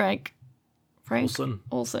Frank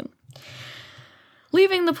Olson.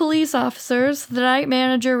 Leaving the police officers, the night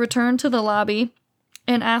manager returned to the lobby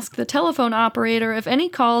and asked the telephone operator if any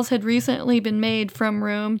calls had recently been made from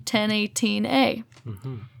room 1018A.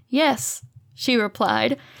 Mm-hmm. Yes, she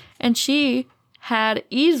replied, and she had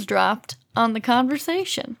eavesdropped on the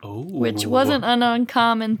conversation, which wasn't an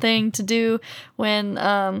uncommon thing to do when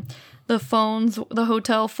the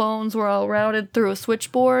hotel phones were all routed through a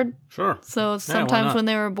switchboard. Sure. So sometimes when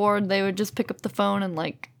they were bored, they would just pick up the phone and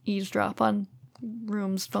like eavesdrop on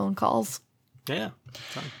rooms' phone calls. Yeah.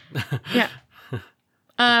 Yeah.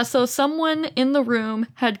 So someone in the room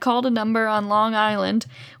had called a number on Long Island,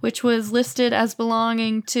 which was listed as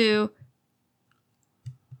belonging to...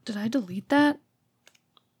 Did I delete that?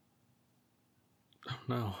 Oh,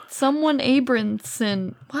 no. Someone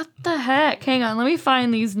Abramson. What the heck? Hang on, let me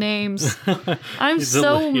find these names. I'm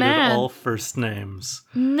so mad. All first names.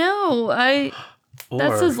 No,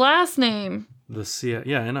 that's his last name. The CIA.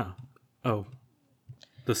 Yeah, I know. Oh.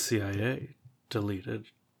 The CIA deleted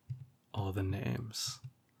all the names.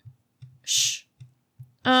 Shh.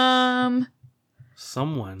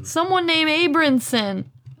 Someone named Abramson.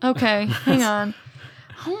 Okay, hang on.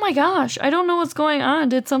 Oh my gosh, I don't know what's going on.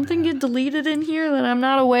 Did something get deleted in here that I'm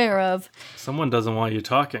not aware of? Someone doesn't want you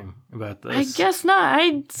talking about this. I guess not.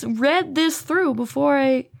 I read this through before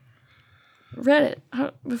I read it.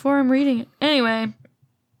 Before I'm reading it. Anyway.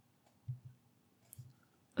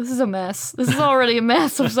 This is a mess. This is already a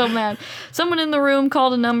mess. I'm so mad. Someone in the room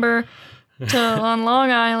called a number on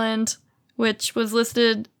Long Island, which was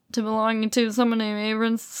listed to belonging to someone named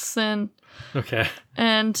Abramson. Okay.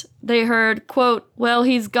 And they heard, quote, "Well,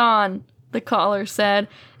 he's gone," the caller said.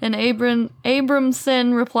 And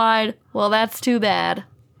Abramson replied, "Well, that's too bad."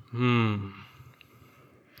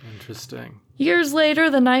 Interesting. Years later,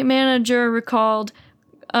 the night manager recalled,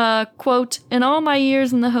 quote, "In all my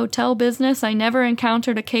years in the hotel business, I never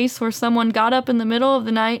encountered a case where someone got up in the middle of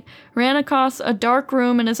the night, ran across a dark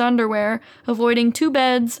room in his underwear, avoiding 2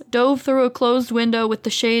 beds, dove through a closed window with the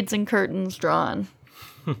shades and curtains drawn."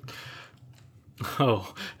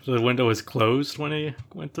 Oh, the window was closed when he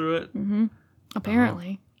went through it? Mm-hmm.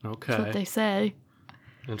 Apparently. Okay. That's what they say.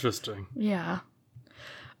 Interesting. Yeah.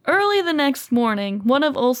 Early the next morning, one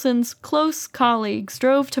of Olson's close colleagues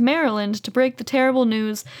drove to Maryland to break the terrible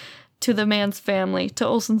news to the man's family, to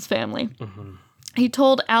Olson's family. Mm-hmm. He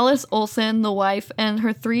told Alice Olson, the wife, and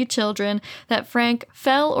her 3 children that Frank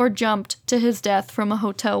fell or jumped to his death from a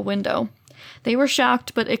hotel window. They were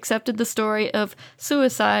shocked but accepted the story of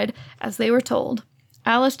suicide as they were told.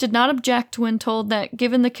 Alice did not object when told that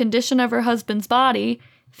given the condition of her husband's body,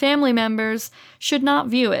 family members should not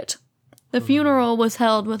view it. The funeral was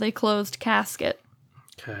held with a closed casket.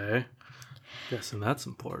 Okay. Guessing that's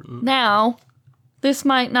important. Now, this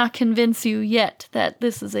might not convince you yet that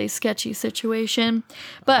this is a sketchy situation,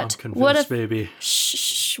 but I'm convinced, what if... baby.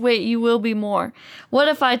 Shh, wait, you will be more. What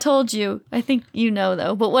if I told you, I think you know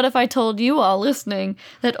though, but what if I told you all listening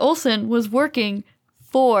that Olson was working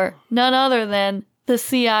for none other than the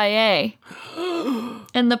CIA?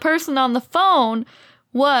 And the person on the phone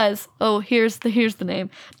was, here's the name,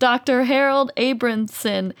 Dr. Harold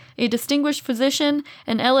Abramson, a distinguished physician,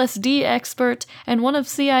 an LSD expert, and one of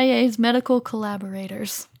CIA's medical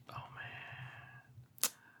collaborators. Oh,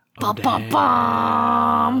 man. Bum, bum,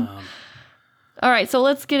 bum. All right, so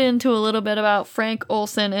let's get into a little bit about Frank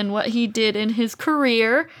Olson and what he did in his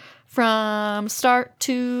career from start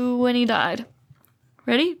to when he died.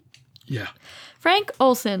 Ready? Yeah. Frank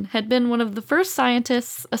Olson had been one of the first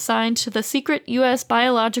scientists assigned to the secret U.S.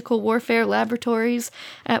 biological warfare laboratories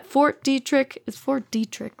at Fort Detrick, it's Fort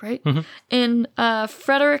Detrick, right? Mm-hmm. In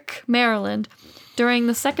Frederick, Maryland, during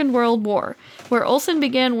the Second World War, where Olson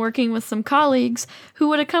began working with some colleagues who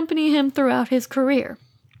would accompany him throughout his career.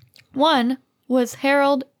 One was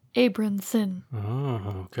Harold Abramson.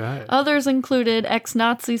 Oh, okay. Others included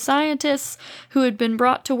ex-Nazi scientists who had been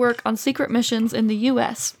brought to work on secret missions in the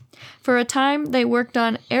U.S. For a time, they worked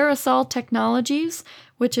on aerosol technologies,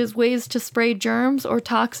 which is ways to spray germs or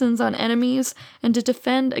toxins on enemies and to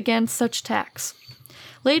defend against such attacks.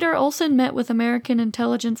 Later, Olson met with American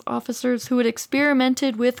intelligence officers who had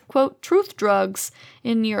experimented with, quote, truth drugs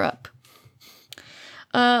in Europe.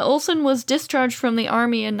 Olson was discharged from the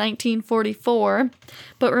Army in 1944,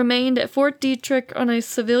 but remained at Fort Detrick on a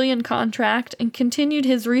civilian contract and continued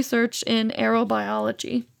his research in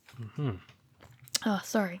aerobiology. Mm-hmm.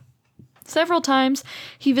 Several times,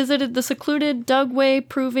 he visited the secluded Dugway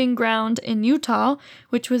Proving Ground in Utah,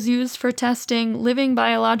 which was used for testing living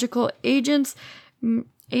biological agents,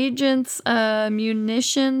 munitions,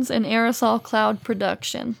 and aerosol cloud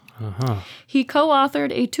production. Uh-huh. He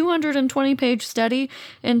co-authored a 220-page study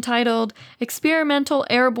entitled Experimental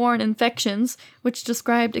Airborne Infections, which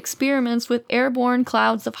described experiments with airborne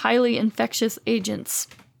clouds of highly infectious agents.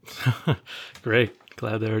 Great.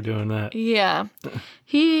 Glad they were doing that. Yeah.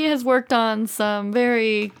 He has worked on some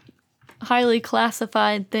very highly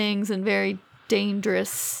classified things and very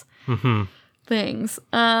dangerous things.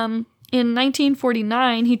 In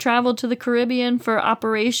 1949, he traveled to the Caribbean for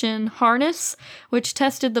Operation Harness, which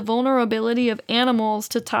tested the vulnerability of animals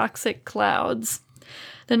to toxic clouds.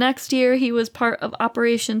 The next year, he was part of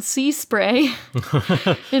Operation Sea Spray,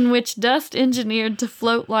 in which dust engineered to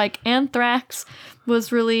float like anthrax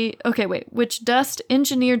was released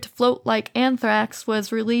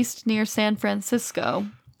near San Francisco.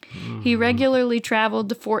 He regularly traveled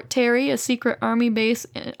to Fort Terry, a secret army base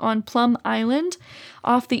on Plum Island,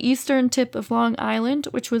 off the eastern tip of Long Island,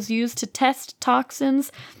 which was used to test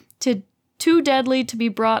toxins too deadly to be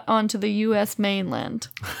brought onto the U.S. mainland.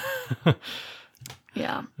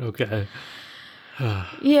 Yeah. Okay.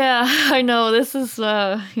 Yeah, I know. This is,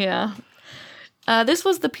 yeah. This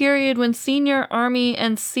was the period when senior Army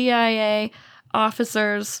and CIA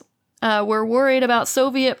officers were worried about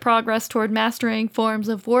Soviet progress toward mastering forms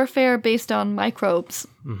of warfare based on microbes.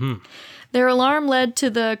 Mm-hmm. Their alarm led to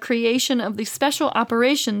the creation of the Special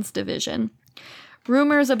Operations Division.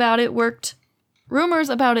 Rumors about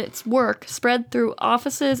its work spread through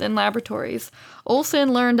offices and laboratories.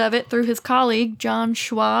 Olson learned of it through his colleague, John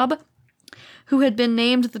Schwab, who had been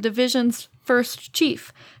named the division's first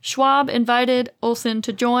chief. Schwab invited Olson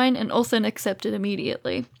to join, and Olson accepted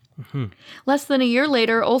immediately. Mm-hmm. Less than a year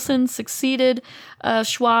later, Olson succeeded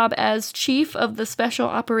Schwab as chief of the Special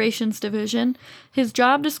Operations Division. His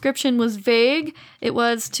job description was vague. It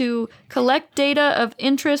was to collect data of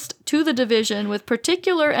interest to the division with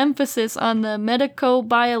particular emphasis on the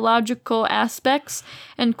medico-biological aspects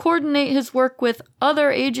and coordinate his work with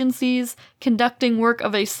other agencies conducting work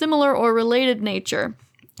of a similar or related nature.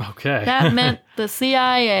 Okay. That meant the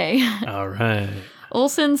CIA. All right.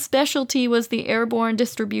 Olson's specialty was the airborne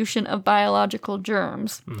distribution of biological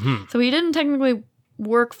germs. Mm-hmm. So he didn't technically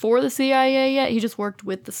work for the CIA yet, he just worked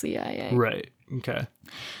with the CIA. Right, okay.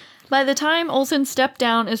 By the time Olson stepped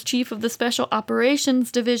down as chief of the Special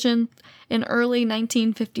Operations Division in early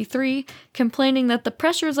 1953, complaining that the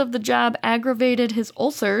pressures of the job aggravated his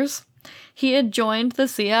ulcers, he had joined the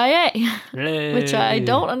CIA. Hey. Which I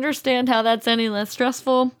don't understand how that's any less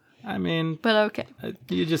stressful. I mean, but okay.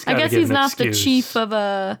 You just I guess get he's an not excuse. the chief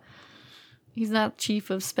of he's not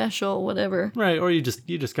chief of special whatever. Right, or you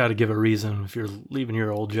just got to give a reason if you're leaving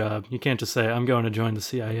your old job. You can't just say I'm going to join the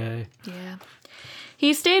CIA. Yeah.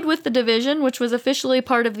 He stayed with the division, which was officially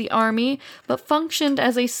part of the Army, but functioned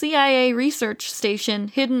as a CIA research station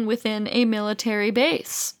hidden within a military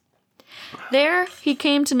base. There, he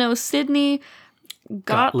came to know Sidney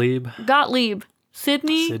Gottlieb.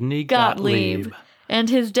 Sidney Gottlieb. And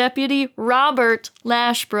his deputy, Robert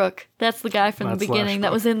Lashbrook. That's the guy from the beginning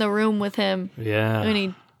that was in the room with him. Yeah. When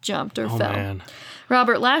he jumped or fell. Man.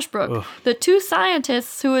 Robert Lashbrook. Ugh. The two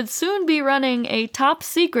scientists who would soon be running a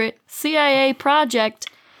top-secret CIA project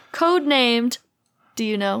codenamed, do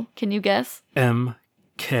you know? Can you guess?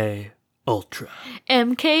 MK Ultra.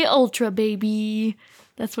 MK Ultra, baby.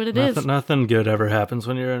 That's what it is. Nothing good ever happens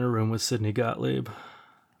when you're in a room with Sidney Gottlieb.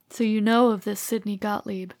 So you know of this Sidney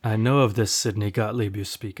Gottlieb. I know of this Sidney Gottlieb you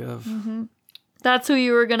speak of. Mm-hmm. That's who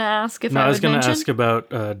you were going to ask if I would mention? No, I was going to ask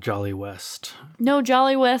about Jolly West. No,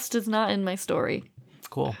 Jolly West is not in my story.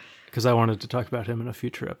 Cool. Because I wanted to talk about him in a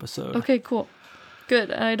future episode. Okay, cool.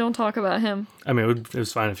 Good. I don't talk about him. I mean, it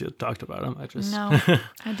was fine if you talked about him. No,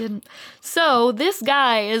 I didn't. So this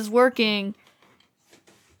guy is working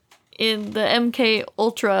in the MK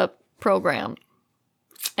Ultra program.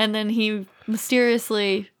 And then he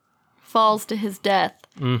mysteriously falls to his death.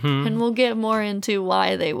 Mm-hmm. And we'll get more into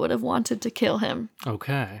why they would have wanted to kill him.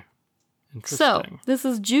 Okay. Interesting. So, this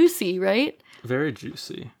is juicy, right? Very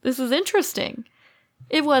juicy. This is interesting.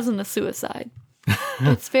 It wasn't a suicide.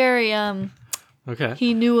 It's very, okay.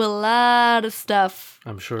 He knew a lot of stuff.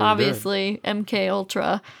 I'm sure he obviously, did. MK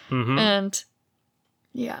Ultra. Mm-hmm. And,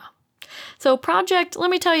 yeah. So let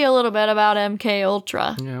me tell you a little bit about MK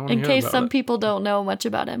Ultra, in case some people don't know much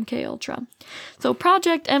about MK Ultra. So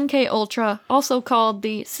Project MK Ultra, also called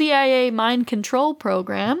the CIA Mind Control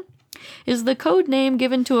Program, is the code name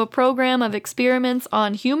given to a program of experiments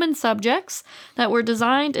on human subjects that were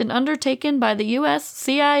designed and undertaken by the U.S.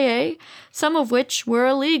 CIA, some of which were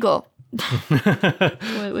illegal.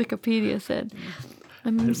 What Wikipedia said.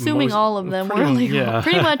 I'm assuming all of them were illegal. Yeah.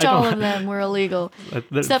 Pretty much all of them were illegal.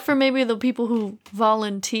 Except for maybe the people who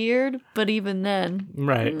volunteered, but even then.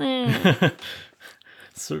 Right.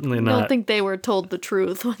 Certainly not. I don't think they were told the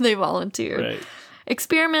truth when they volunteered. Right.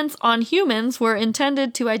 Experiments on humans were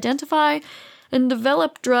intended to identify and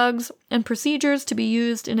develop drugs and procedures to be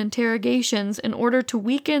used in interrogations in order to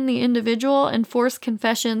weaken the individual and force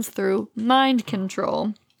confessions through mind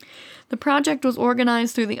control. The project was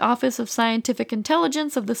organized through the Office of Scientific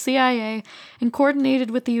Intelligence of the CIA and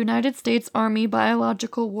coordinated with the United States Army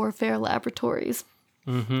Biological Warfare Laboratories.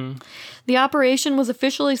 Mm-hmm. The operation was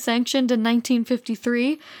officially sanctioned in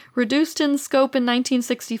 1953, reduced in scope in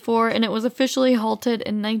 1964, and it was officially halted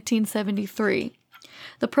in 1973.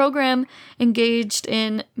 The program engaged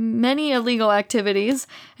in many illegal activities,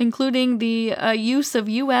 including the use of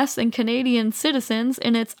U.S. and Canadian citizens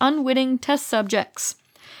in its unwitting test subjects.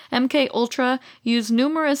 MK Ultra used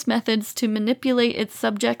numerous methods to manipulate its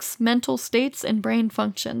subjects' mental states and brain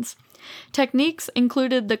functions. Techniques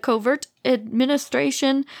included the covert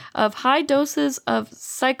administration of high doses of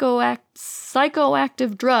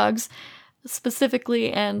psychoactive drugs,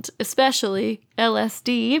 specifically and especially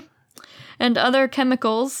LSD, and other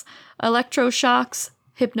chemicals, electroshocks,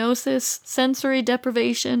 hypnosis, sensory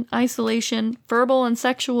deprivation, isolation, verbal and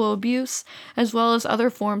sexual abuse, as well as other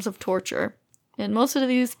forms of torture. And most of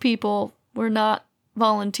these people were not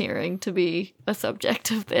volunteering to be a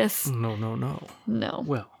subject of this. No.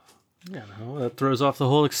 Well, that throws off the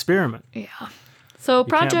whole experiment. Yeah. So you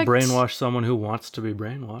can't brainwash someone who wants to be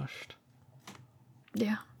brainwashed.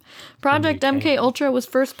 Yeah. Project MKUltra was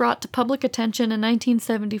first brought to public attention in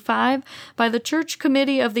 1975 by the Church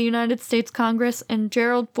Committee of the United States Congress and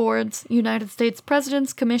Gerald Ford's United States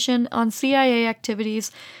President's Commission on CIA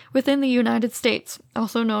Activities within the United States,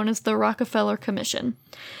 also known as the Rockefeller Commission.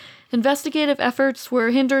 Investigative efforts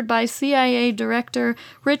were hindered by CIA Director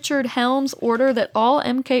Richard Helms' order that all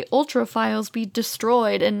MKUltra files be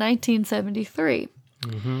destroyed in 1973.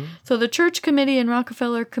 Mm-hmm. So the Church Committee and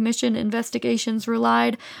Rockefeller Commission investigations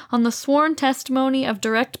relied on the sworn testimony of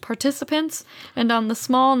direct participants and on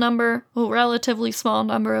the relatively small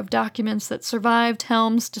number of documents that survived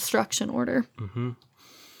Helms' destruction order. Mm-hmm.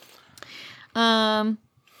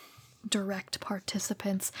 Direct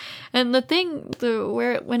participants. And the thing,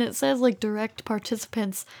 when it says like direct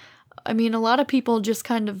participants, I mean, a lot of people just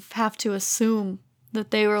kind of have to assume that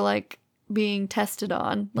they were like being tested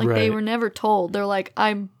on. They were never told. They're like,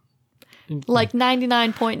 I'm like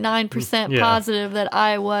 99.9% positive that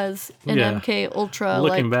I was an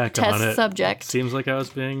MKUltra test subject. It seems like I was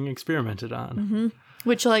being experimented on. Mm-hmm.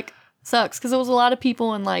 Which sucks because there was a lot of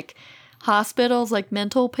people in hospitals, like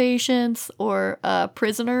mental patients or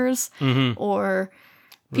prisoners or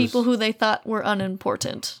people who they thought were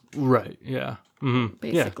unimportant. Right. Yeah. Mm-hmm.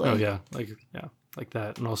 Basically. Yeah. Like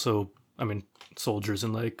that. And also, I mean, soldiers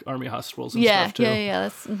in army hospitals and stuff too. Yeah.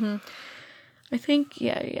 That's. Mm-hmm. I think. So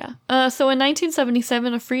in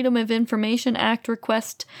 1977, a Freedom of Information Act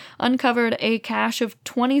request uncovered a cache of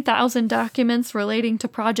 20,000 documents relating to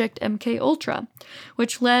Project MKUltra,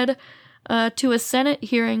 which led to a Senate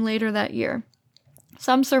hearing later that year.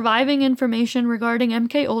 Some surviving information regarding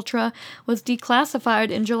MKUltra was declassified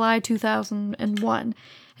in July 2001.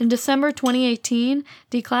 In December 2018,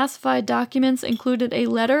 declassified documents included a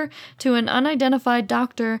letter to an unidentified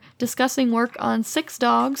doctor discussing work on 6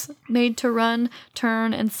 dogs made to run,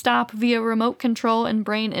 turn, and stop via remote control and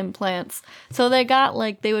brain implants. So they got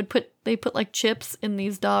they put chips in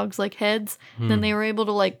these dogs heads, and then they were able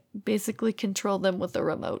to basically control them with a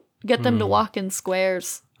remote. Get them to walk in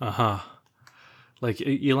squares. Uh-huh. Like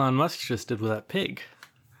Elon Musk just did with that pig.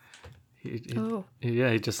 He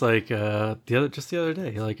just the other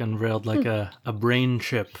day, he unveiled a brain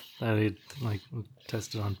chip that he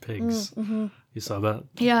tested on pigs. Mm-hmm. You saw about?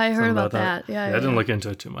 Yeah, I heard about that. Yeah, I didn't look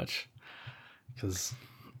into it too much because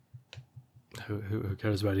who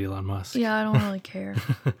cares about Elon Musk? Yeah, I don't really care.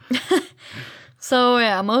 So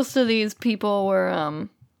yeah, most of these people were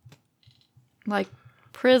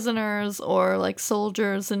prisoners or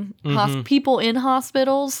soldiers and people in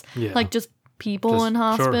hospitals, just people in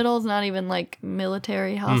hospitals, not even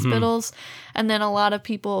military hospitals. And then a lot of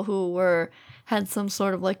people who had some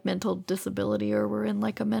sort of mental disability or were in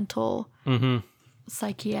a mental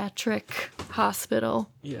psychiatric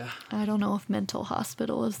hospital. Yeah. I don't know if mental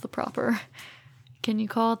hospital is the proper, can you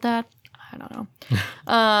call it that? I don't know.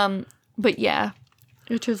 But yeah,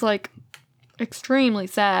 which is extremely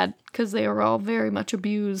sad because they were all very much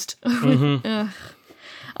abused.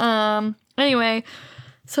 Anyway,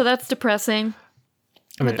 so that's depressing.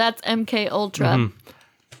 But that's MKUltra.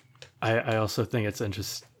 I also think it's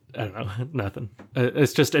interesting. I don't know, nothing.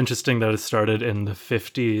 It's just interesting that it started in the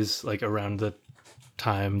 50s, around the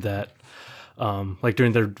time that,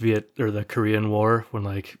 during the Korean War,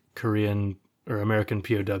 when Korean or American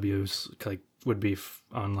POWs would be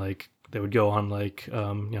on they would go on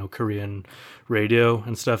Korean radio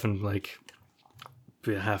and stuff, and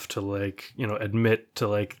have to admit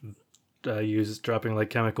to dropping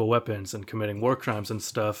chemical weapons and committing war crimes and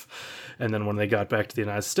stuff. And then when they got back to the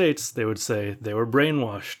United States, they would say they were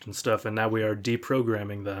brainwashed and stuff, and now we are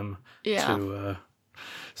deprogramming them to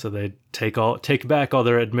so they take back all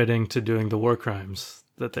their admitting to doing the war crimes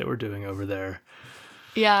that they were doing over there.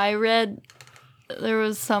 Yeah, I read there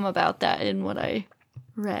was some about that in what I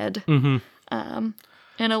read. And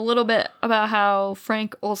a little bit about how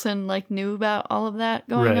Frank Olson knew about all of that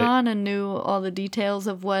going on and knew all the details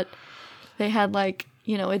of what they had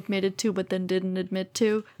admitted to but then didn't admit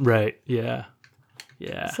to. Right. Yeah.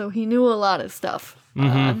 So he knew a lot of stuff.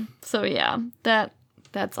 So yeah,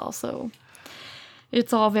 that's also,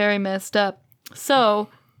 it's all very messed up. So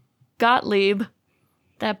Gottlieb,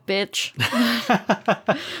 that bitch,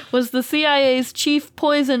 was the CIA's chief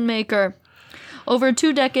poison maker. Over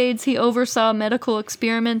 2 decades, he oversaw medical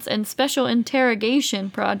experiments and special interrogation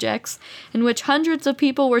projects in which hundreds of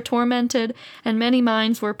people were tormented and many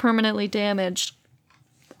minds were permanently damaged.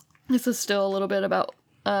 This is still a little bit about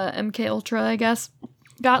MK Ultra, I guess.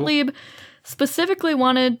 Gottlieb specifically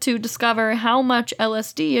wanted to discover how much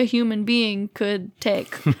LSD a human being could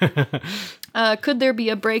take. Could there be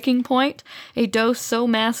a breaking point, a dose so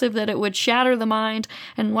massive that it would shatter the mind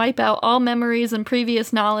and wipe out all memories and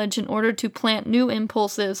previous knowledge in order to plant new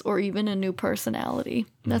impulses or even a new personality?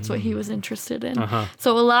 That's what he was interested in.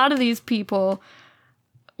 So a lot of these people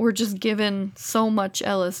were just given so much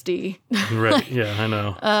LSD. Right, yeah, I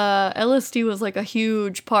know. LSD was like a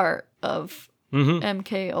huge part of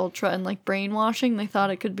MK Ultra and like brainwashing. They thought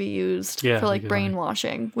it could be used for like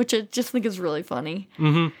brainwashing, which I just think is really funny.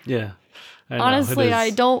 Yeah. Honestly, I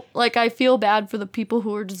don't, like, I feel bad for the people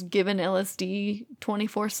who are just given LSD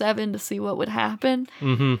 24/7 to see what would happen.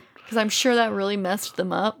 Because I'm sure that really messed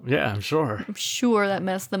them up. Yeah, I'm sure. I'm sure that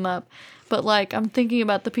messed them up. But, like, I'm thinking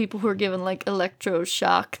about the people who are given, like,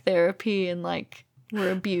 electroshock therapy and, like,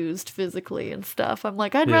 were abused physically and stuff. I'm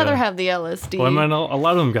like, I'd rather have the LSD. Well, I mean, a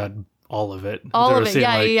lot of them got all of it. All of it,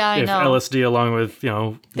 I know. LSD along with,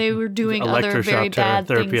 they were doing other very bad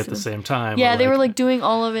therapy things at the same time. Yeah, they were like doing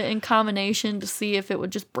all of it in combination to see if it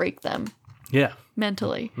would just break them. Yeah.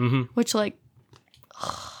 Mentally. Which, like,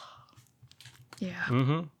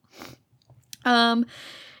 yeah.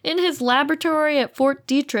 In his laboratory at Fort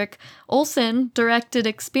Detrick, Olson directed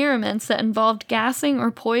experiments that involved gassing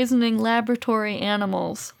or poisoning laboratory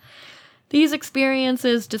animals. These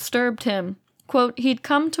experiences disturbed him. Quote, he'd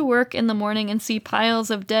come to work in the morning and see piles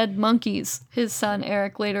of dead monkeys, his son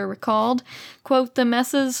Eric later recalled. Quote, that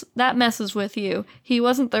messes with you. He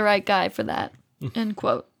wasn't the right guy for that. End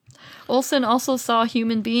quote. Olson also saw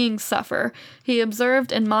human beings suffer. He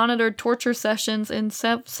observed and monitored torture sessions in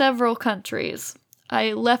several countries.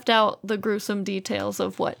 I left out the gruesome details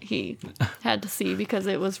of what he had to see because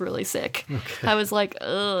it was really sick. Okay. I was like,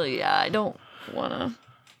 oh, yeah, I don't want to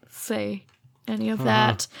say any of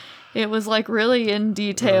that. It was, like, really in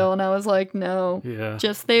detail, and I was like, no. Yeah.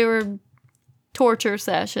 Just, they were torture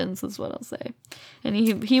sessions, is what I'll say. And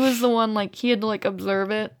he was the one, like, he had to, like,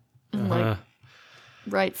 observe it and, like,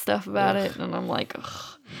 write stuff about it, and I'm like,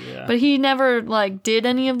 ugh. Yeah. But he never, like, did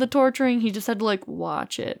any of the torturing. He just had to, like,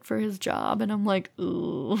 watch it for his job, and I'm like,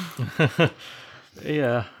 ooh.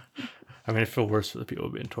 Yeah. I mean, I feel worse for the people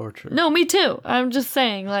being tortured. No, me too. I'm just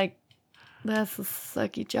saying, like, that's a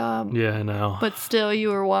sucky job. Yeah, I know. But still, you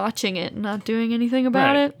were watching it and not doing anything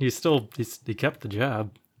about it. He kept the job.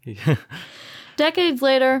 Decades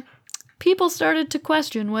later, people started to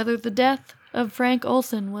question whether the death of Frank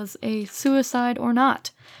Olson was a suicide or not.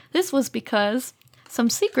 This was because some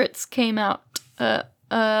secrets came out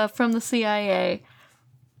from the CIA.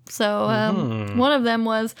 So one of them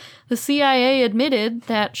was the CIA admitted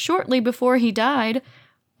that shortly before he died,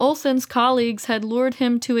 Olson's colleagues had lured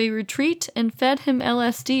him to a retreat and fed him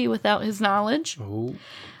LSD without his knowledge. Oh.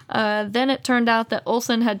 Then it turned out that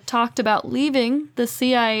Olson had talked about leaving the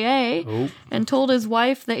CIA and told his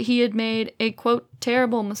wife that he had made a, quote,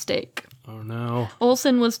 terrible mistake. Oh, no.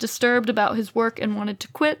 Olson was disturbed about his work and wanted to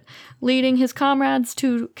quit, leading his comrades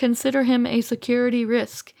to consider him a security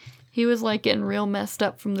risk. He was, like, getting real messed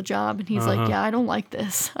up from the job, and he's like, yeah, I don't like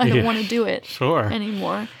this. I don't want to do it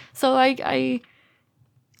anymore. So,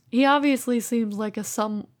 he obviously seems like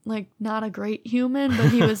not a great human, but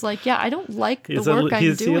he was like, yeah, I don't like the work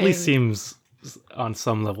I'm doing. He at least seems on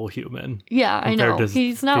some level human. Yeah, I know.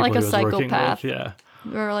 He's not like a psychopath. Yeah.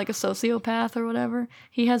 Or like a sociopath or whatever.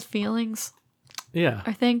 He has feelings. Yeah.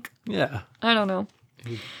 I think. Yeah. I don't know.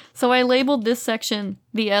 So I labeled this section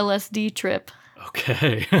the LSD trip.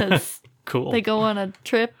 Okay. Cool. They go on a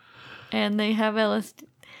trip and they have LSD.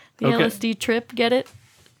 The LSD trip, get it?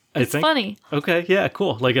 It's funny. Okay, yeah,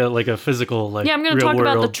 cool. Like a physical, like, yeah, I'm going to talk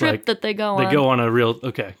about the trip that they go on. They go on a real,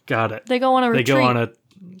 okay, got it. They go on a retreat. They go on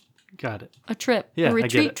got it. A trip. Yeah, a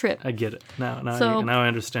retreat trip. I get it. Now I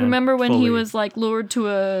understand. Remember when he was, like, lured to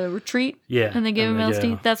a retreat? Yeah. And they gave him LSD?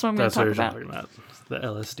 Yeah. That's what I'm going to talk about. That's what you're talking about. The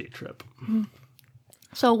LSD trip. Mm-hmm.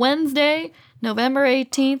 So Wednesday, November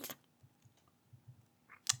 18th,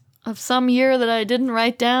 of some year that I didn't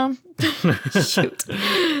write down. Shoot.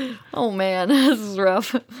 Oh man, this is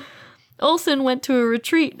rough. Olson went to a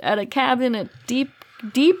retreat at a cabin at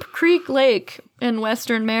Deep Creek Lake in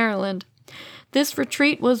western Maryland. This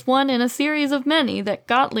retreat was one in a series of many that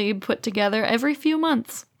Gottlieb put together every few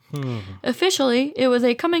months. Officially, it was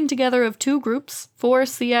a coming together of two groups, 4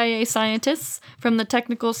 CIA scientists from the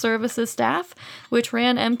technical services staff, which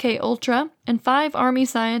ran MK Ultra, and 5 Army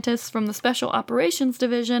scientists from the Special Operations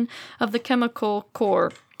Division of the Chemical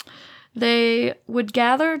Corps. They would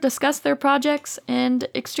gather, discuss their projects, and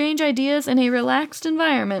exchange ideas in a relaxed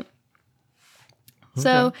environment. Okay.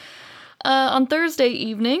 So, on Thursday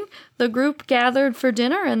evening, the group gathered for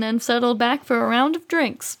dinner and then settled back for a round of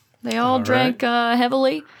drinks. They all drank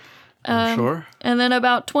heavily. Sure. And then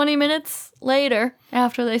about 20 minutes later,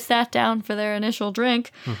 after they sat down for their initial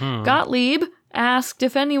drink, Gottlieb asked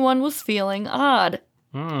if anyone was feeling odd.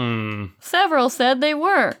 Several said they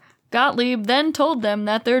were. Gottlieb then told them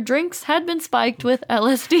that their drinks had been spiked with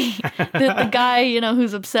LSD. the guy,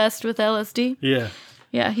 who's obsessed with LSD. Yeah.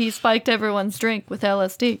 Yeah, he spiked everyone's drink with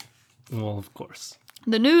LSD. Well, of course.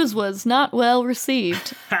 The news was not well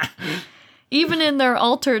received. Even in their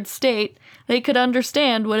altered state, they could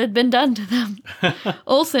understand what had been done to them.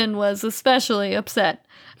 Olson was especially upset.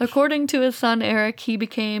 According to his son Eric, he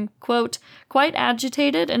became, quote, quite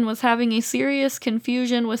agitated and was having a serious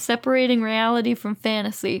confusion with separating reality from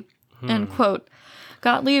fantasy, end quote.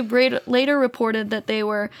 Gottlieb later reported that they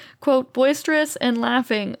were, quote, boisterous and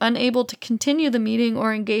laughing, unable to continue the meeting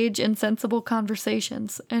or engage in sensible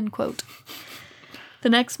conversations, end quote. The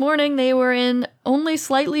next morning, they were in only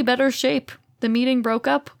slightly better shape. The meeting broke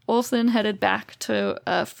up. Olson headed back to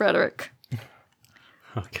Frederick.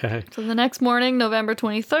 Okay. So the next morning, November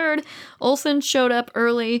 23rd, Olson showed up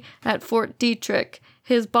early at Fort Detrick.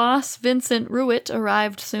 His boss, Vincent Ruitt,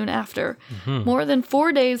 arrived soon after. More than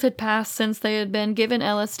 4 days had passed since they had been given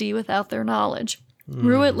LSD without their knowledge.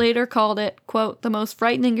 Ruitt later called it, quote, the most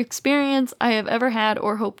frightening experience I have ever had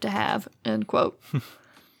or hope to have, end quote.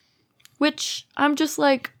 Which, I'm just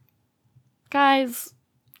like, guys,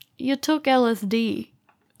 you took LSD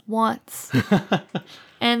once.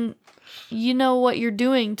 And you know what you're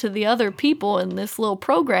doing to the other people in this little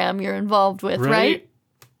program you're involved with, right?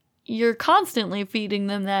 You're constantly feeding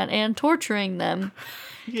them that and torturing them.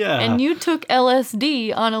 Yeah. And you took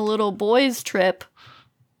LSD on a little boys' trip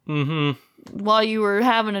while you were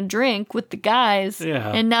having a drink with the guys.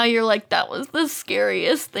 Yeah. And now you're like, that was the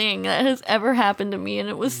scariest thing that has ever happened to me. And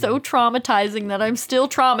it was so traumatizing that I'm still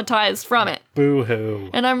traumatized from it. Boo-hoo.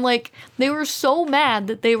 And I'm like, they were so mad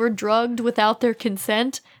that they were drugged without their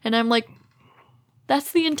consent. And I'm like,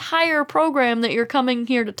 that's the entire program that you're coming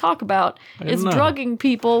here to talk about, is drugging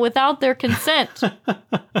people without their consent.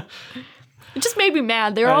 It just made me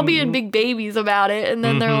mad. They're all being big babies about it, and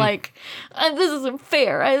then they're like, this isn't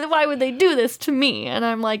fair. Why would they do this to me? And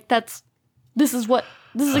I'm like, this is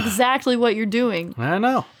exactly what you're doing. I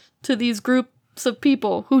know. To these groups of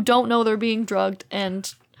people who don't know they're being drugged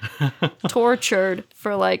and tortured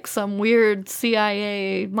for like some weird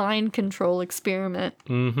CIA mind control experiment.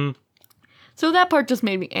 So that part just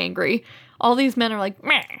made me angry. All these men are like,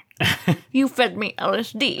 meh, you fed me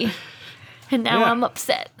LSD. And now I'm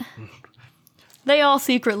upset. They all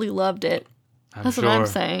secretly loved it. That's what I'm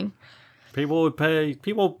saying. People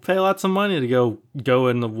pay lots of money to go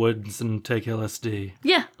in the woods and take LSD.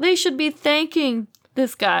 Yeah, they should be thanking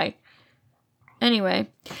this guy. Anyway,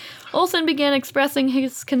 Olson began expressing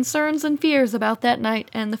his concerns and fears about that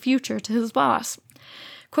night and the future to his boss.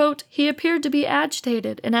 Quote, he appeared to be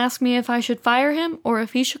agitated and asked me if I should fire him or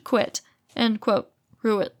if he should quit, end quote,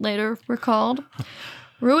 Ruitt later recalled.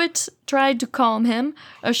 Ruitt tried to calm him,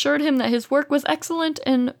 assured him that his work was excellent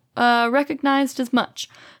and recognized as much.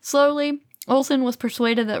 Slowly, Olson was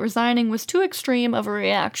persuaded that resigning was too extreme of a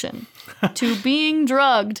reaction to being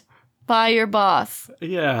drugged by your boss.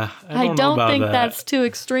 Yeah, I don't think that's too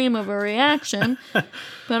extreme of a reaction,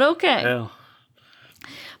 but okay. Well.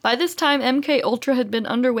 By this time, MK Ultra had been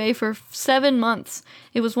underway for 7 months.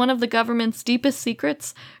 It was one of the government's deepest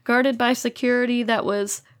secrets, guarded by security that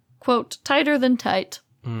was, quote, tighter than tight,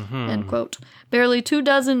 end quote. Barely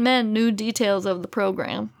 24 men knew details of the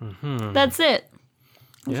program. That's it.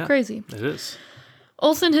 It's crazy. It is.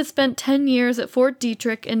 Olson had spent 10 years at Fort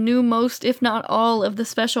Detrick and knew most, if not all, of the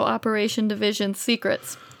Special Operation Division's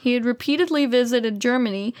secrets. He had repeatedly visited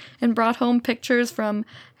Germany and brought home pictures from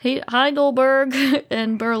Heidelberg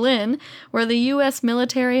and Berlin, where the U.S.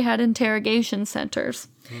 military had interrogation centers.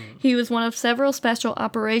 He was one of several Special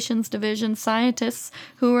Operations Division scientists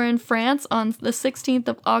who were in France on the 16th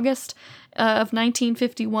of August of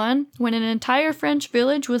 1951, when an entire French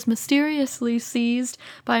village was mysteriously seized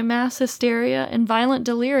by mass hysteria and violent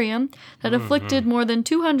delirium that afflicted more than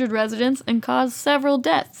 200 residents and caused several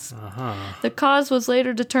deaths. The cause was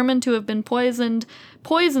later determined to have been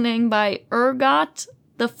poisoning by ergot,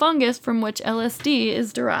 the fungus from which LSD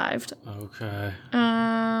is derived. Okay.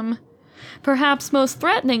 Perhaps most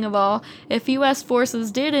threatening of all, if U.S.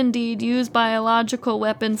 forces did indeed use biological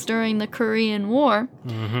weapons during the Korean War,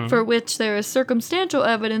 for which there is circumstantial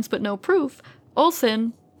evidence but no proof,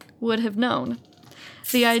 Olson would have known.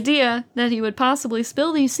 The idea that he would possibly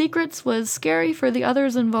spill these secrets was scary for the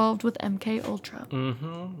others involved with MK Ultra.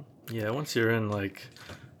 Mm-hmm. Yeah, once you're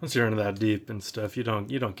into that deep and stuff, you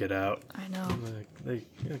don't get out. I know. They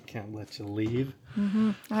can't let you leave.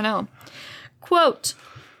 Mm-hmm. I know. Quote,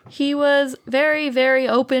 he was very, very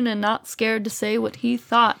open and not scared to say what he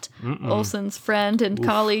thought. Olsen's friend and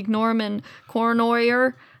colleague Norman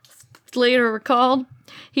Cornoyer later recalled.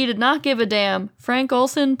 He did not give a damn. Frank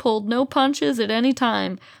Olsen pulled no punches at any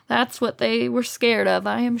time. That's what they were scared of,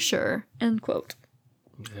 I am sure. End quote.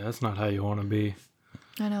 Yeah, that's not how you want to be.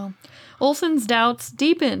 I know. Olsen's doubts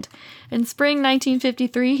deepened. In spring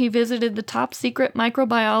 1953, he visited the top-secret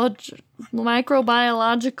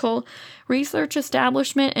microbiological research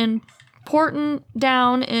establishment in Porton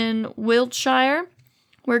Down in Wiltshire,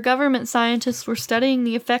 where government scientists were studying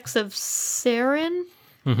the effects of sarin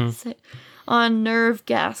on nerve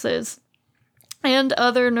gases and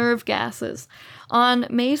other nerve gases. On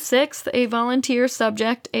May 6th, a volunteer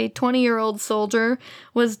subject, a 20-year-old soldier,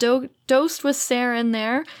 was dosed with sarin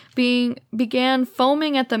there, began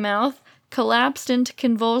foaming at the mouth, collapsed into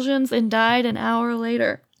convulsions, and died an hour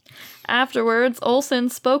later. Afterwards, Olsen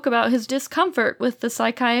spoke about his discomfort with the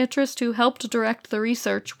psychiatrist who helped direct the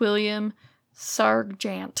research, William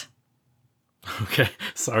Sargant. Okay,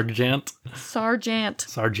 Sargant.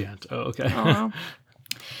 Oh, okay.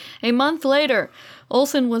 A month later,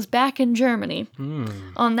 Olsen was back in Germany.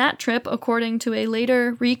 On that trip, according to a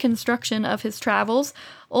later reconstruction of his travels,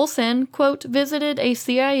 Olsen, quote, visited a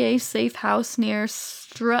CIA safe house near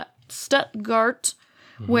Stuttgart,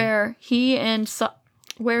 where he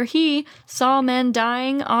saw men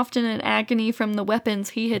dying, often in agony from the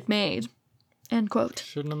weapons he had made. End quote.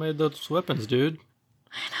 Shouldn't have made those weapons, dude.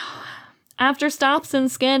 I know. After stops in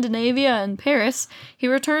Scandinavia and Paris, he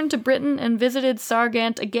returned to Britain and visited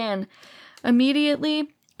Sargant again. Immediately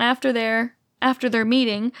after their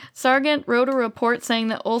meeting, Sargant wrote a report saying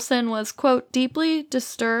that Olsen was, quote, deeply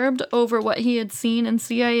disturbed over what he had seen in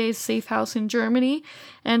CIA's safe house in Germany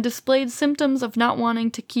and displayed symptoms of not wanting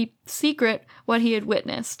to keep secret what he had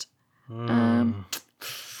witnessed.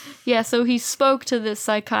 Yeah, so he spoke to this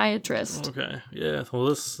psychiatrist. Okay, yeah. Well,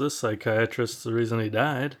 this psychiatrist's the reason he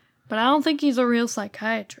died. But I don't think he's a real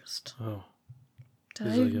psychiatrist. Oh. Did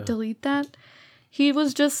I delete that? He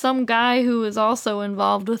was just some guy who was also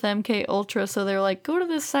involved with MK Ultra, so they're like, go to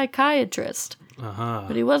this psychiatrist.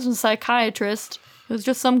 But he wasn't a psychiatrist. It was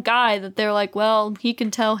just some guy that they're like, well, he can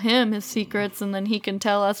tell him his secrets, and then he can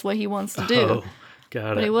tell us what he wants to do. Oh,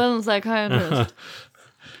 got it. But he wasn't a psychiatrist.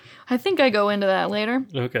 I think I go into that later.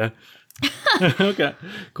 Okay. Okay,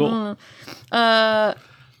 cool.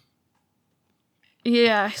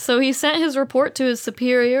 Yeah, so he sent his report to his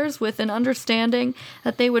superiors with an understanding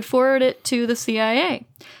that they would forward it to the CIA.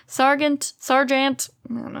 Sargant, I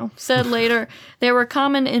don't know, said later, there were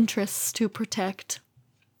common interests to protect.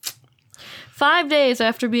 5 days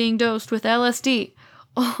after being dosed with LSD,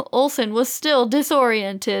 Olsen was still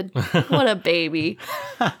disoriented. What a baby.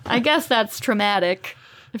 I guess that's traumatic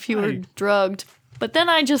if you were drugged. But then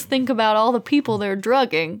I just think about all the people they're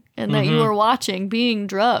drugging and that you were watching being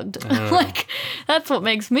drugged. Like, that's what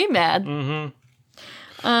makes me mad.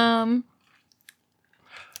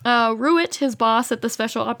 Ruitt, his boss at the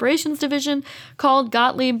Special Operations Division, called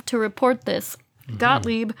Gottlieb to report this.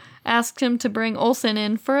 Gottlieb asked him to bring Olsen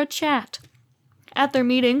in for a chat. At their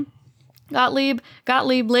meeting, Gottlieb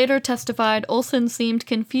later testified Olsen seemed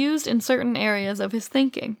confused in certain areas of his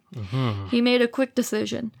thinking. He made a quick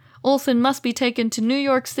decision. Olsen must be taken to New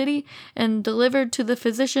York City and delivered to the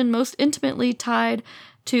physician most intimately tied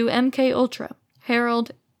to MK Ultra,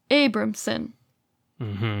 Harold Abramson.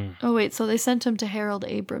 Oh wait, so they sent him to Harold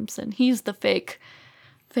Abramson. He's the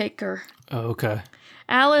faker. Oh, okay.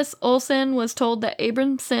 Alice Olsen was told that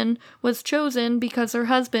Abramson was chosen because her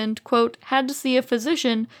husband, quote, had to see a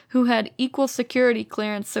physician who had equal security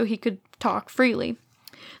clearance so he could talk freely.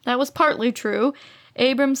 That was partly true.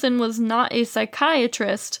 Abramson was not a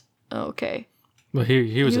psychiatrist. Okay. Well,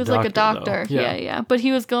 he was a doctor, like a doctor. Though. Yeah. But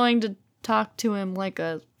he was going to talk to him like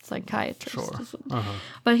a psychiatrist. Sure.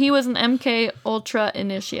 But he was an MK Ultra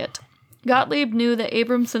initiate. Gottlieb knew that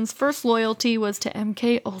Abramson's first loyalty was to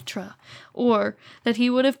MK Ultra, or that he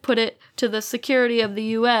would have put it to the security of the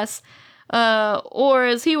U.S., or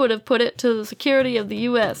as he would have put it, to the security of the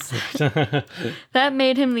U.S. That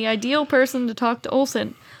made him the ideal person to talk to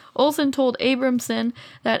Olsen. Olsen told Abramson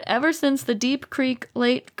that ever since the Deep Creek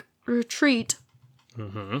Lake retreat,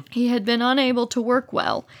 he had been unable to work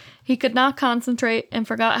well. He could not concentrate and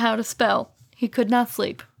forgot how to spell. He could not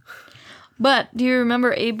sleep. But do you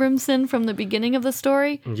remember Abramson from the beginning of the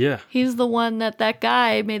story? Yeah. He's the one that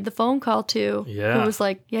guy made the phone call to. Yeah. Who was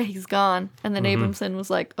like, yeah, he's gone. And then Abramson was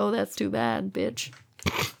like, oh, that's too bad, bitch.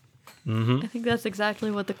 I think that's exactly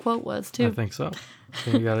what the quote was, too. I think so. I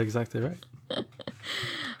think you got it exactly right.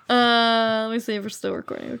 Let me see if we're still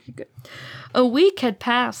recording. Okay, good. A week had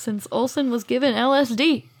passed since Olsen was given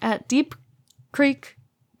LSD at Deep Creek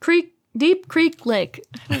Lake.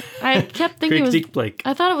 I kept thinking it was Deep Lake.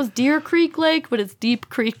 I thought it was Deer Creek Lake, but it's Deep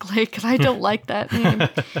Creek Lake, and I don't like that name.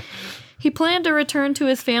 He planned to return to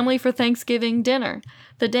his family for Thanksgiving dinner.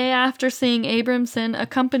 The day after seeing Abramson,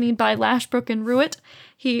 accompanied by Lashbrook and Ruett,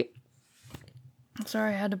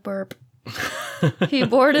 Sorry, I had to burp. He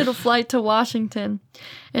boarded a flight to Washington.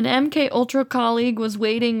 An MK Ultra colleague was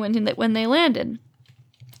waiting when they landed.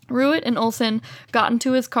 Ruett and Olsen got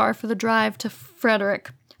into his car for the drive to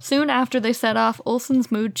Frederick. Soon after they set off,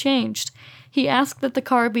 Olsen's mood changed. He asked that the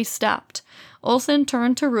car be stopped. Olsen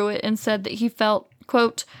turned to Ruett and said that he felt,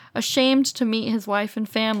 quote, ashamed to meet his wife and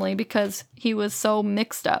family because he was so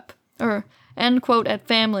mixed up. Or, end quote, at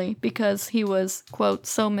family because he was, quote,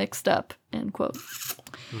 so mixed up, end quote.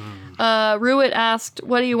 Ruett asked,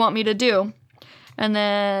 what do you want me to do? And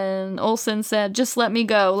then Olsen said, just let me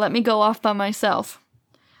go. Let me go off by myself.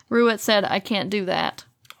 Ruett said, I can't do that.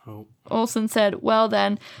 Oh. Olsen said, well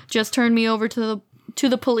then, just turn me over to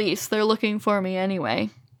the police. They're looking for me anyway.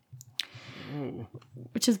 Oh.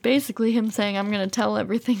 Which is basically him saying, I'm going to tell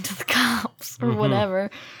everything to the cops or whatever.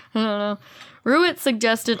 I don't know. Ruett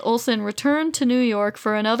suggested Olsen return to New York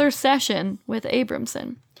for another session with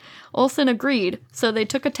Abramson. Olsen agreed, so they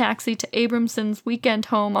took a taxi to Abramson's weekend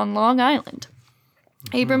home on Long Island.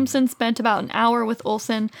 Abramson spent about an hour with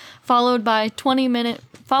Olsen, followed by a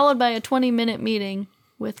 20-minute meeting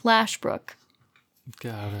with Lashbrook.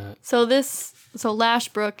 Got it. So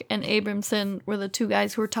Lashbrook and Abramson were the two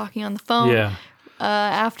guys who were talking on the phone. Yeah.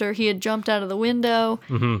 After he had jumped out of the window,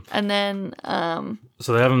 and then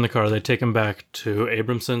so they have him in the car. They take him back to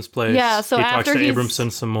Abramson's place. Yeah, so he after talks to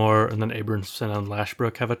Abramson some more, and then Abramson and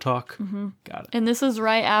Lashbrook have a talk. Got it. And this is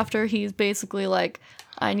right after he's basically like,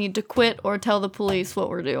 I need to quit or tell the police what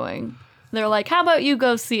we're doing. They're like, how about you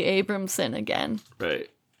go see Abramson again? Right.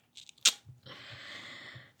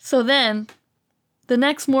 So then, the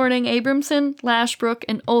next morning, Abramson, Lashbrook,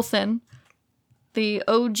 and Olsen, the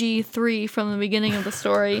OG3 from the beginning of the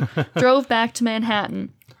story, drove back to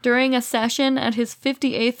Manhattan. During a session at his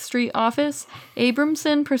 58th Street office,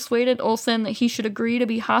 Abramson persuaded Olsen that he should agree to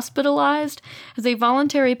be hospitalized as a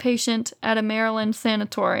voluntary patient at a Maryland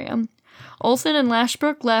sanatorium. Olsen and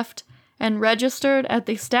Lashbrook left and registered at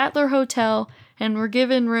the Statler Hotel and were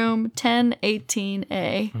given room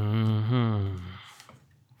 1018A.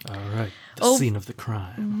 All right. The scene of the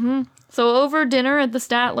crime. So over dinner at the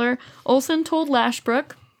Statler, Olsen told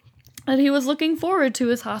Lashbrook that he was looking forward to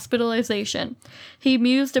his hospitalization. He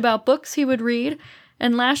mused about books he would read,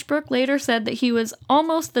 and Lashbrook later said that he was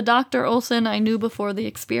almost the Dr. Olsen I knew before the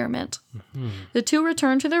experiment. The two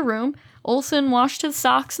returned to their room. Olsen washed his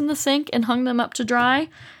socks in the sink and hung them up to dry,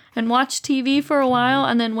 and watched TV for a while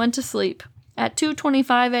and then went to sleep. At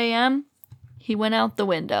 2:25 a.m., he went out the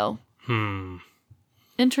window.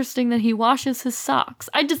 Interesting that he washes his socks.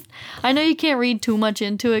 I know you can't read too much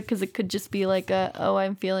into it because it could just be like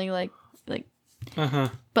I'm feeling like,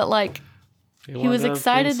 but like he was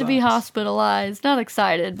excited to be hospitalized. Not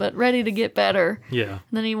excited, but ready to get better. Yeah. And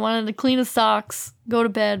then he wanted to clean his socks, go to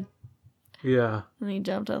bed. Yeah. And he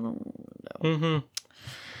jumped out the window.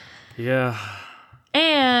 Yeah.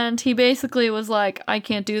 And he basically was like, I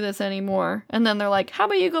can't do this anymore. And then they're like, how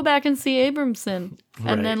about you go back and see Abramson?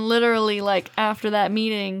 Right. And then literally, like, after that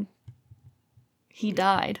meeting, he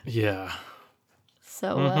died. Yeah.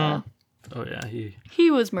 So, oh, yeah, he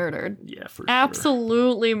was murdered. Yeah, for sure.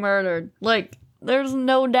 Absolutely murdered. Like, there's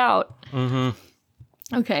no doubt.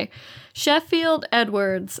 Okay. Sheffield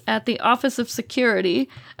Edwards at the Office of Security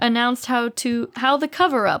announced how the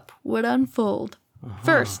cover-up would unfold.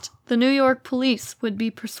 First, the New York police would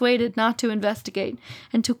be persuaded not to investigate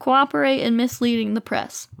and to cooperate in misleading the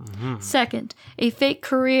press. Second, a fake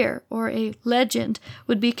career or a legend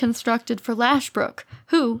would be constructed for Lashbrook,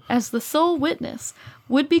 who, as the sole witness,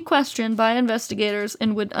 would be questioned by investigators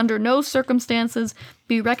and would under no circumstances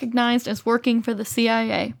be recognized as working for the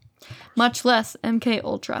CIA, much less MK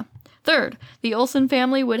Ultra. Third, the Olsen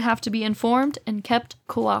family would have to be informed and kept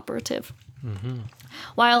cooperative.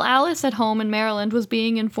 While Alice at home in Maryland was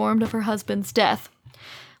being informed of her husband's death,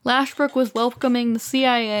 Lashbrook was welcoming the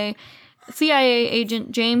CIA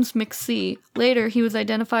agent James McSee. Later, he was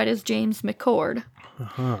identified as James McCord.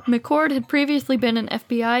 McCord had previously been an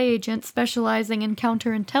FBI agent specializing in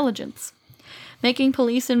counterintelligence. Making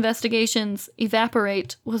police investigations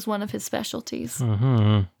evaporate was one of his specialties.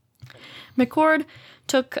 Mm-hmm. McCord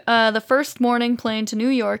took the first morning plane to New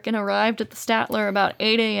York and arrived at the Statler about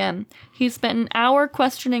 8 a.m. He spent an hour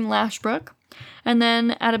questioning Lashbrook, and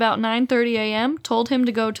then at about 9:30 a.m. told him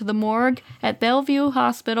to go to the morgue at Bellevue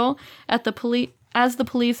Hospital as the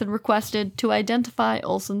police had requested to identify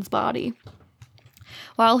Olson's body.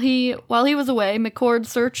 While he was away, McCord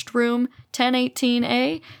searched room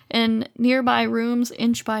 1018A and nearby rooms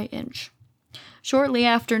inch by inch. Shortly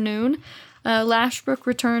after noon, Lashbrook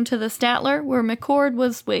returned to the Statler, where McCord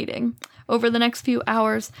was waiting. Over the next few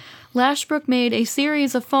hours, Lashbrook made a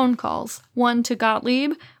series of phone calls, one to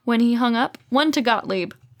Gottlieb. When he hung up,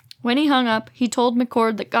 he told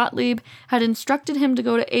McCord that Gottlieb had instructed him to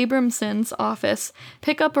go to Abramson's office,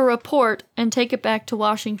 pick up a report, and take it back to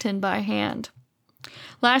Washington by hand.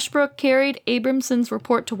 Lashbrook carried Abramson's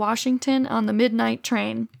report to Washington on the midnight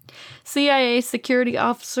train. CIA security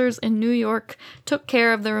officers in New York took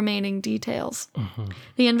care of the remaining details. Mm-hmm.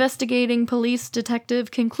 The investigating police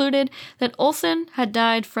detective concluded that Olson had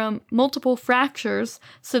died from multiple fractures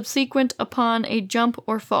subsequent upon a jump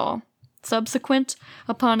or fall.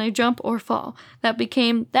 That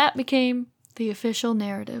became the official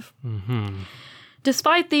narrative. Mm-hmm.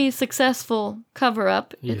 Despite the successful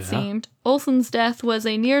cover-up, it seemed, Olson's death was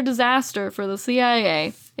a near disaster for the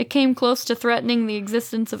CIA. It came close to threatening the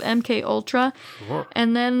existence of MKUltra,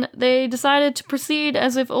 and then they decided to proceed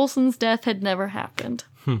as if Olson's death had never happened.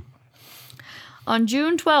 On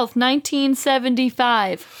June 12th,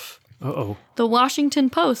 1975... the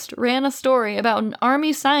Washington Post ran a story about an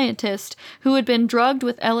Army scientist who had been drugged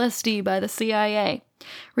with LSD by the CIA,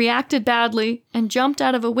 reacted badly, and jumped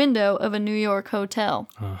out of a window of a New York hotel.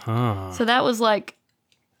 So that was like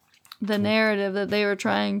the narrative that they were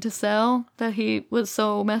trying to sell, that he was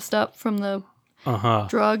so messed up from the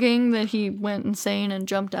drugging that he went insane and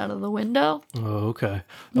jumped out of the window. Oh, okay.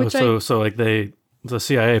 So like the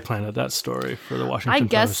CIA planted that story for the Washington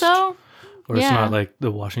Post. I guess so. Or it's not like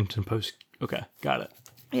the Washington Post. Okay, got it.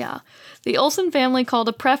 Yeah. The Olson family called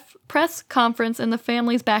a press conference in the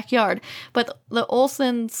family's backyard, but the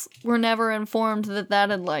Olsons were never informed that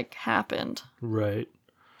had, happened. Right.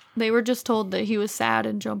 They were just told that he was sad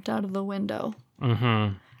and jumped out of the window.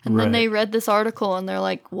 Mm-hmm. And then they read this article and they're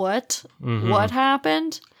like, what? Mm-hmm. What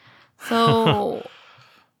happened? So...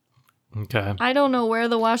 Okay. I don't know where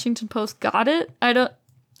the Washington Post got it.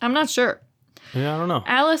 I'm not sure. Yeah, I don't know.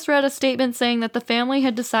 Alice read a statement saying that the family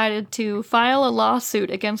had decided to file a lawsuit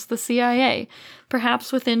against the CIA,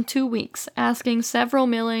 perhaps within 2 weeks, asking several $1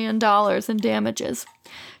 million in damages.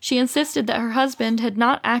 She insisted that her husband had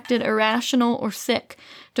not acted irrational or sick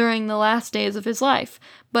during the last days of his life,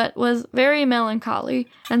 but was very melancholy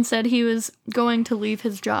and said he was going to leave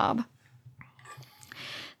his job.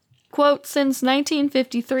 Quote, "Since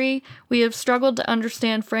 1953, we have struggled to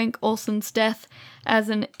understand Frank Olson's death as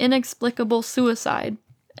an inexplicable suicide,"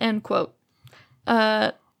 end quote.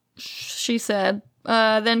 She said,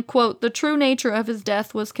 then, quote, "The true nature of his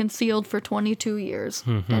death was concealed for 22 years,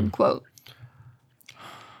 end quote.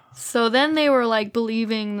 So then they were,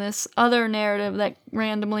 believing this other narrative that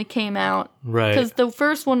randomly came out. Right. Because the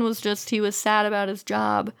first one was just he was sad about his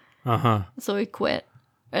job. Uh-huh. So he quit.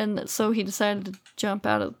 And so he decided to jump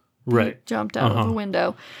out of... Right. He jumped out of the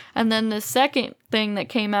window. And then the second thing that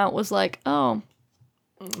came out was oh...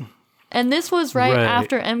 And this was right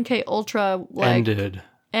after MKUltra ended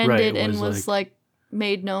and was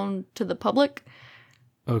made known to the public.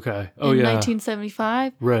 Okay. In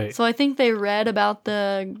 1975. Right. So I think they read about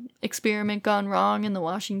the experiment gone wrong, and the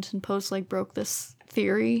Washington Post broke this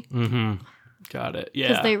theory. Mm-hmm. Got it. Yeah.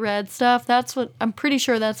 Because they read stuff. I'm pretty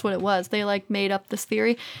sure that's what it was. They made up this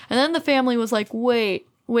theory, and then the family was like, wait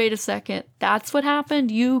a second, that's what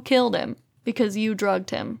happened? You killed him because you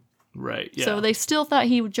drugged him. Right, yeah. So they still thought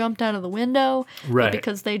he jumped out of the window, right?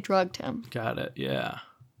 Because they drugged him. Got it. Yeah.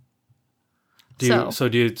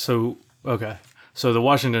 Okay. So the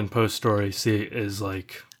Washington Post story is I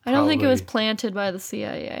don't think it was planted by the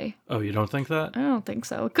CIA. Oh, you don't think that? I don't think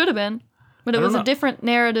so. It could have been, but it was a different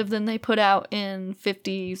narrative than they put out in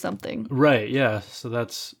 50 something. Right. Yeah. So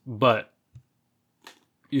that's I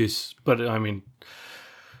mean,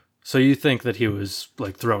 so you think that he was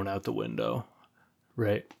thrown out the window,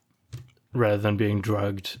 right? Rather than being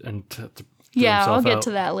drugged and I'll get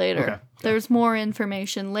to that later. Okay. There's more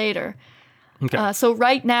information later. Okay. So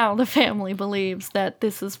right now, the family believes that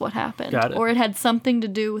this is what happened. Got it. Or it had something to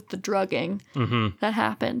do with the drugging that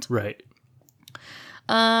happened. Right.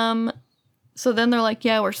 So then they're like,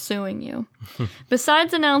 yeah, we're suing you.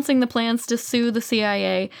 Besides announcing the plans to sue the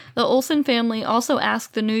CIA, the Olsen family also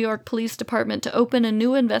asked the New York Police Department to open a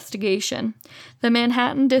new investigation. The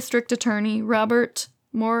Manhattan District Attorney, Robert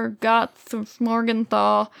Morgenthau,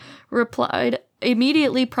 replied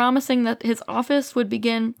immediately, promising that his office would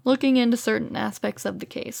begin looking into certain aspects of the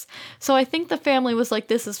case. So I think the family was like,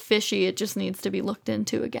 this is fishy, it just needs to be looked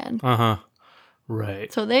into again. Uh-huh.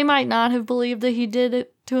 Right. So they might not have believed that he did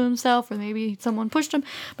it to himself, or maybe someone pushed him.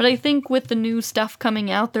 But I think with the new stuff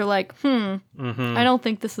coming out, they're like, I don't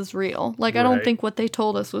think this is real. Like, I don't think what they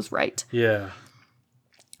told us was right. Yeah.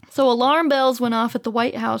 So alarm bells went off at the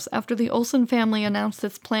White House after the Olsen family announced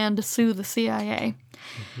its plan to sue the CIA.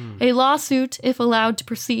 A lawsuit, if allowed to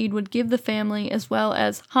proceed, would give the family, as well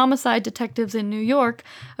as homicide detectives in New York,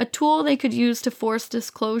 a tool they could use to force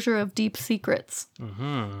disclosure of deep secrets.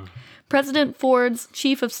 President Ford's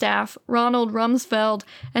chief of staff, Ronald Rumsfeld,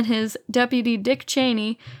 and his deputy Dick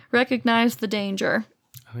Cheney recognized the danger.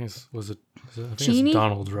 I think it's Cheney?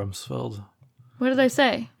 Donald Rumsfeld. What did I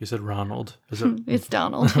say? You said Ronald. Is it? It's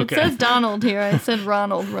Donald. Okay. It says Donald here. I said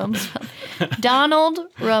Ronald Rumsfeld. Donald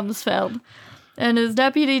Rumsfeld and his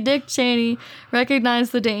deputy Dick Cheney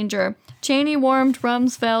recognized the danger. Cheney warned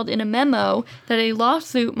Rumsfeld in a memo that a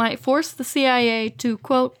lawsuit might force the CIA to,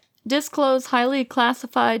 quote, disclose highly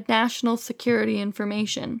classified national security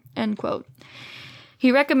information, end quote.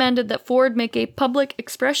 He recommended that Ford make a public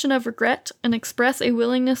expression of regret and express a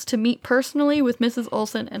willingness to meet personally with Mrs.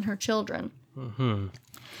 Olsen and her children.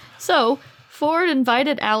 So, Ford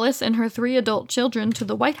invited Alice and her 3 adult children to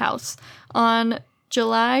the White House. On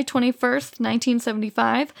July 21st,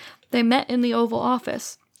 1975, they met in the Oval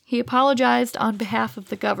Office. He apologized on behalf of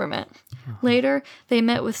the government. Later, they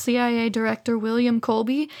met with CIA Director William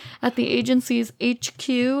Colby at the agency's HQ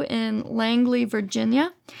in Langley,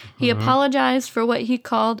 Virginia. He apologized for what he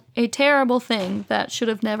called a terrible thing that should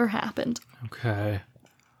have never happened. Okay.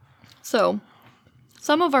 So,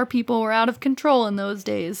 some of our people were out of control in those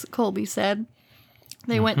days, Colby said.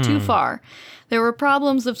 They went too far. There were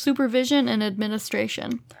problems of supervision and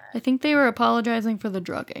administration. I think they were apologizing for the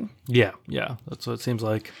drugging. Yeah, that's what it seems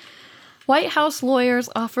like. White House lawyers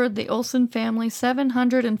offered the Olsen family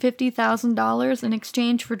 $750,000 in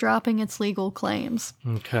exchange for dropping its legal claims.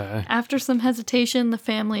 Okay. After some hesitation, the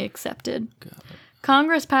family accepted.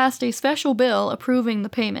 Congress passed a special bill approving the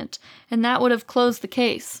payment, and that would have closed the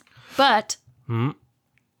case. But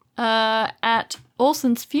at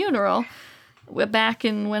Olsen's funeral, back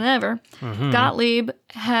in whenever, Gottlieb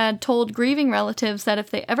had told grieving relatives that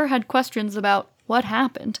if they ever had questions about what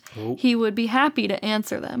happened, he would be happy to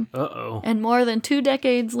answer them. And more than 2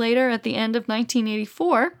 decades later, at the end of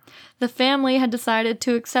 1984, the family had decided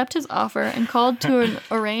to accept his offer and called to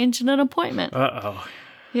arrange an appointment.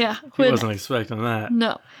 Yeah. He wasn't expecting that.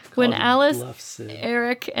 No. When Alice,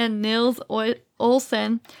 Eric, and Nils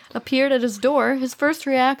Olsen appeared at his door, his first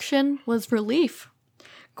reaction was relief.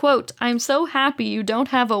 Quote, I'm so happy you don't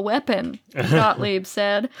have a weapon, Gottlieb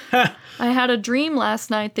said. I had a dream last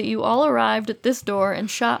night that you all arrived at this door and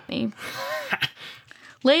shot me.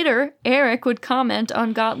 Later, Eric would comment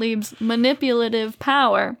on Gottlieb's manipulative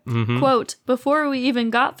power. Quote, before we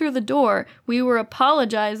even got through the door, we were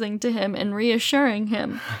apologizing to him and reassuring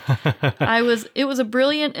him. It was a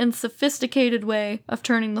brilliant and sophisticated way of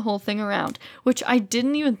turning the whole thing around, which I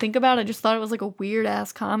didn't even think about. I just thought it was like a weird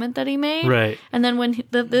ass comment that he made. Right. And then when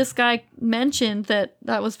this guy mentioned that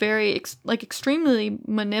was very extremely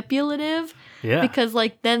manipulative. Yeah. Because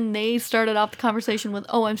then they started off the conversation with,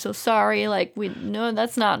 "Oh, I'm so sorry.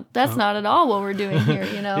 That's not at all what we're doing here."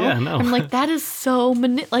 Yeah, no. I'm like, that is so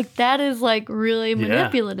that is really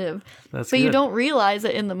manipulative. That's but good. you don't realize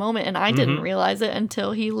it in the moment, and I didn't realize it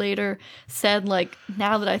until he later said,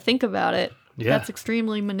 now that I think about it, that's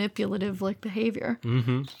extremely manipulative behavior.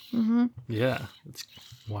 Yeah, it's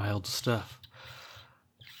wild stuff.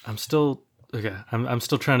 I'm still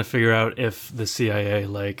trying to figure out if the CIA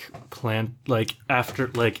planned after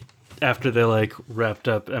they wrapped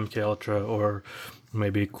up MK Ultra, or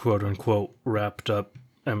maybe quote unquote wrapped up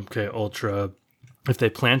MK Ultra, if they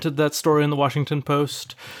planted that story in the Washington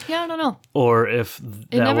Post. Yeah, I don't know. Or if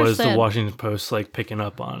that was said. the Washington Post picking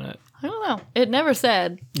up on it. I don't know. It never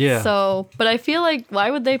said. Yeah. So, but I feel why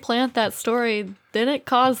would they plant that story? Then it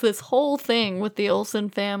caused this whole thing with the Olsen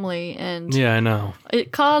family, and yeah, I know.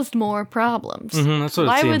 It caused more problems. That's what it seems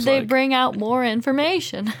Why would they like. bring out more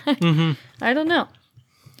information? I don't know.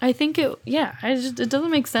 I think it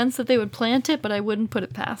doesn't make sense that they would plant it, but I wouldn't put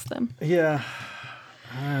it past them. Yeah.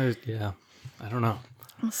 I don't know.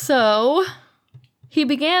 So, He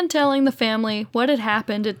began telling the family what had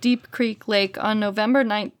happened at Deep Creek Lake on November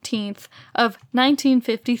 19th of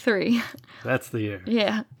 1953. That's the year.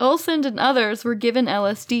 Yeah. Olson and others were given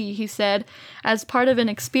LSD, he said, as part of an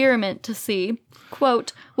experiment to see,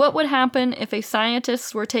 quote, what would happen if a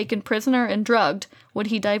scientist were taken prisoner and drugged? Would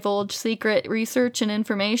he divulge secret research and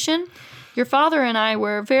information? Your father and I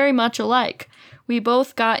were very much alike. We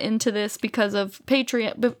both got into this because of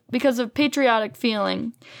patriotic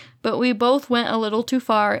feeling, but we both went a little too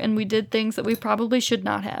far and we did things that we probably should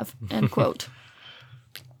not have, end quote.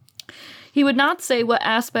 He would not say what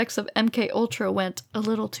aspects of MK Ultra went a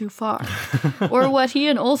little too far, or what he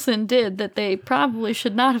and Olson did that they probably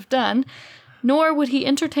should not have done, nor would he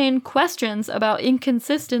entertain questions about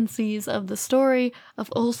inconsistencies of the story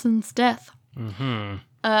of Olson's death. Mm-hmm.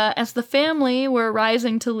 As the family were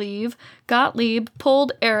rising to leave, Gottlieb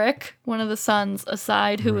pulled Eric, one of the sons,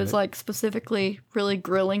 aside, who was like specifically really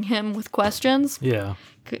grilling him with questions. Yeah.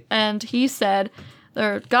 And he said,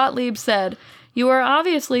 or Gottlieb said, you are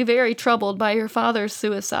obviously very troubled by your father's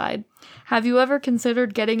suicide. Have you ever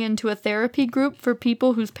considered getting into a therapy group for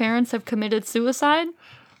people whose parents have committed suicide?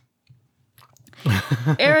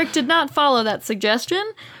 Eric did not follow that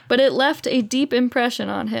suggestion, but it left a deep impression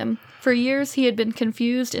on him. For years, he had been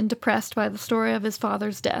confused and depressed by the story of his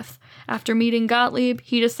father's death. After meeting Gottlieb,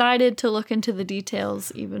 he decided to look into the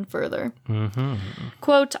details even further. Mm-hmm.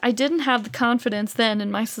 Quote, I didn't have the confidence then in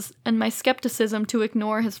my skepticism to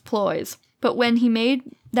ignore his ploys. But when he made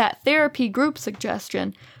that therapy group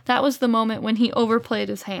suggestion, that was the moment when he overplayed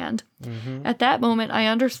his hand. Mm-hmm. At that moment, I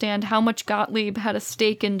understand how much Gottlieb had a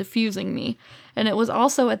stake in defusing me. And it was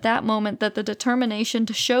also at that moment that the determination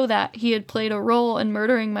to show that he had played a role in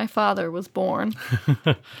murdering my father was born.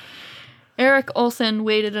 Eric Olson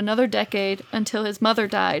waited another decade until his mother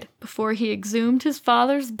died before he exhumed his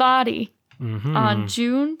father's body on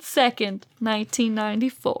June 2nd,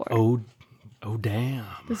 1994. Oh, damn.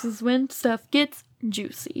 This is when stuff gets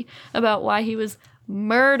juicy about why he was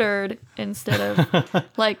murdered instead of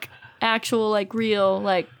like actual, like real,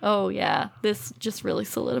 like, oh yeah, this just really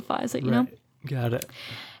solidifies it, you know? Got it.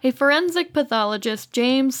 A forensic pathologist,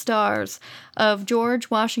 James Starrs, of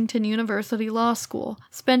George Washington University Law School,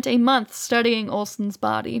 spent a month studying Olson's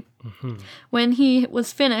body. Mm-hmm. When he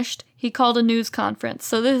was finished, he called a news conference.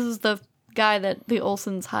 So this is the guy that the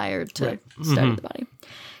Olsons hired to study the body.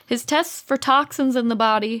 His tests for toxins in the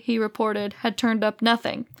body, he reported, had turned up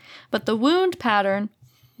nothing. But the wound pattern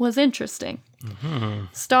was interesting. Mm-hmm.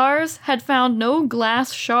 Starrs had found no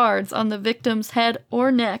glass shards on the victim's head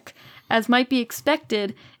or neck, as might be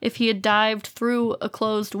expected if he had dived through a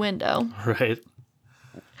closed window. Right.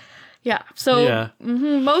 Yeah. So,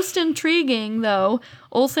 most intriguing, though,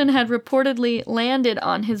 Olson had reportedly landed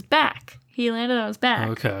on his back. He landed on his back.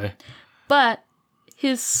 Okay. But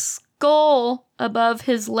his skull above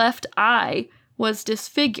his left eye was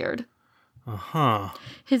disfigured. Uh-huh.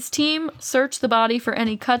 His team searched the body for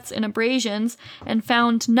any cuts and abrasions and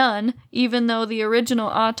found none, even though the original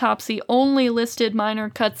autopsy only listed minor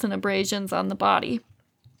cuts and abrasions on the body.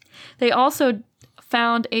 They also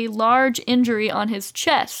found a large injury on his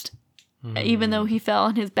chest, even though he fell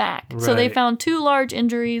on his back. Right. So they found 2 large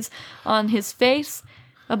injuries on his face,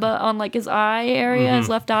 on like his eye area, his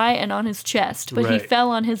left eye, and on his chest. But he fell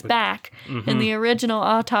on his back, and the original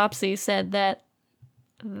autopsy said that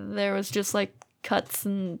there was just like cuts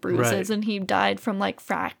and bruises, and he died from like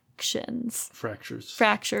fractures. Shit.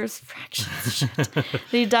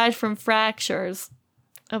 He died from fractures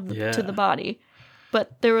of to the body,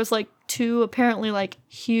 but there was like 2 apparently like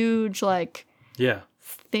huge like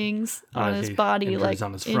things on his body, like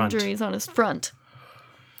injuries on his front.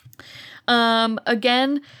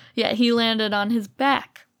 Again, he landed on his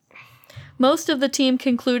back. Most of the team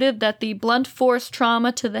concluded that the blunt force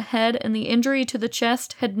trauma to the head and the injury to the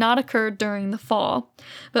chest had not occurred during the fall,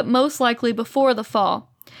 but most likely before the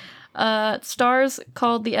fall. Starrs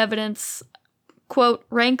called the evidence, quote,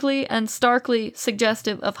 rankly and starkly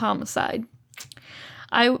suggestive of homicide.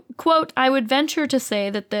 I would venture to say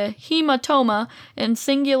that the hematoma and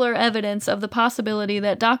singular evidence of the possibility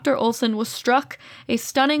that Dr. Olson was struck a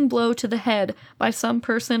stunning blow to the head by some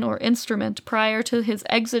person or instrument prior to his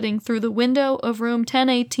exiting through the window of room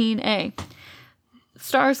 1018A.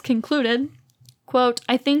 Starrs concluded, quote,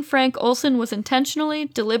 I think Frank Olson was intentionally,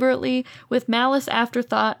 deliberately, with malice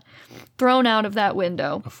aforethought, thrown out of that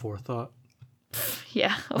window. Aforethought?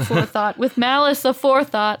 Yeah, aforethought. With malice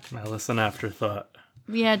aforethought. Malice and afterthought.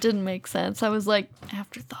 Yeah, it didn't make sense. I was like,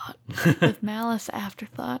 afterthought. With malice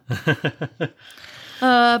afterthought.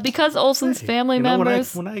 Because Olson's family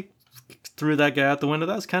members... When I threw that guy out the window,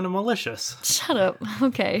 that was kind of malicious. Shut up.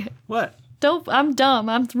 Okay. What? I'm dumb.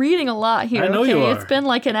 I'm reading a lot here. I know you are. It's been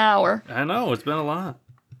like an hour. I know, it's been a lot.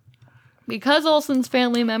 Because Olson's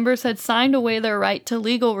family members had signed away their right to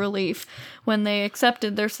legal relief when they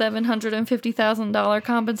accepted their $750,000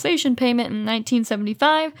 compensation payment in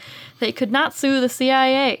 1975, they could not sue the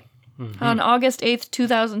CIA. Mm-hmm. On August 8th,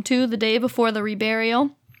 2002, the day before the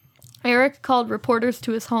reburial, Eric called reporters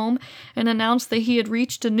to his home and announced that he had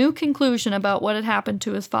reached a new conclusion about what had happened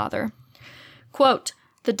to his father. Quote,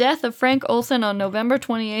 "The death of Frank Olson on November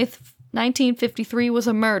 28th, 1953 was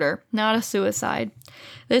a murder, not a suicide.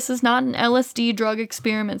 This is not an LSD drug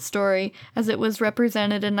experiment story as it was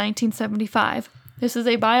represented in 1975. This is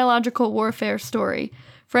a biological warfare story.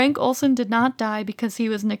 Frank Olson did not die because he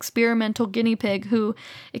was an experimental guinea pig who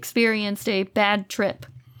experienced a bad trip.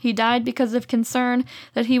 He died because of concern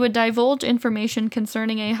that he would divulge information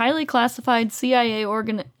concerning a highly classified CIA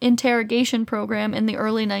interrogation program in the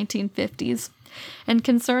early 1950s. And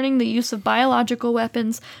concerning the use of biological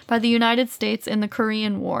weapons by the United States in the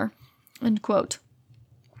Korean War." End quote.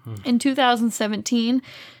 In 2017,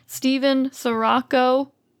 Stephen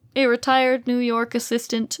Sirocco, a retired New York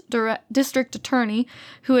assistant district attorney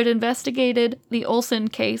who had investigated the Olson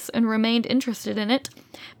case and remained interested in it,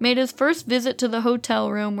 made his first visit to the hotel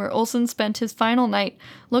room where Olson spent his final night.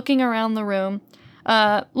 Looking around the room,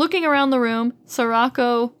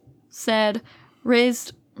 Sirocco said,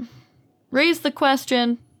 Sirocco raised the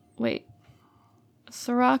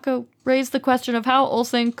question of how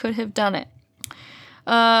Olson could have done it.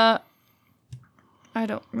 I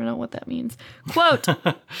don't know what that means. Quote,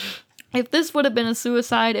 "If this would have been a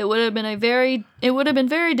suicide, it would have been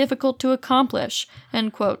very difficult to accomplish,"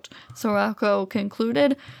 end quote. Sirocco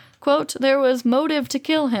concluded, quote, "There was motive to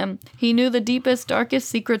kill him. He knew the deepest, darkest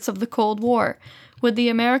secrets of the Cold War. Would the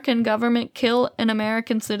American government kill an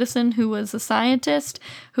American citizen who was a scientist,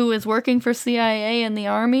 who was working for CIA and the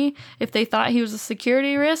Army, if they thought he was a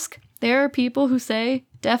security risk? There are people who say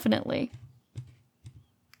definitely."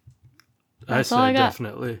 That's I say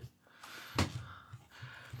definitely.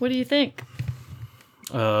 What do you think?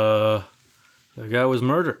 The guy was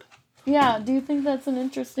murdered. Yeah, do you think that's an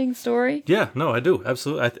interesting story? Yeah, no, I do.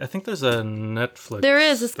 Absolutely. I think there's a Netflix. There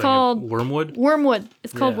is. It's called Wormwood. Wormwood.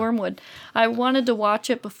 It's called Wormwood. I wanted to watch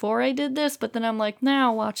it before I did this, but then I'm like, nah,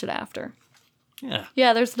 I'll watch it after. Yeah.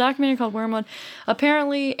 Yeah, there's a documentary called Wormwood.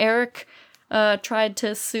 Apparently, Eric tried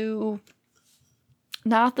to sue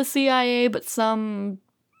not the CIA, but some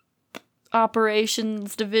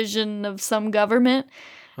operations division of some government.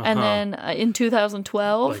 And then in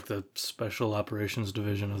 2012... Like the Special Operations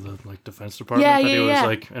Division of the Defense Department he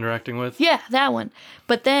was interacting with? Yeah, that one.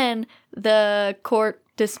 But then the court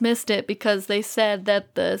dismissed it because they said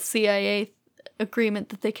that the CIA agreement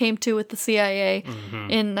that they came to with the CIA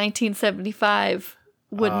in 1975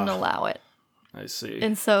 wouldn't allow it. I see.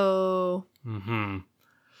 And so...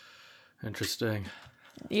 Interesting.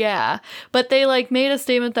 Yeah. But they made a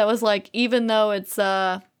statement that was even though it's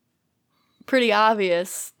pretty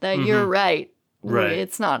obvious that you're right.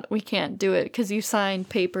 It's not, we can't do it because you signed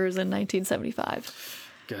papers in 1975.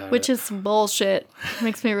 Which is some bullshit.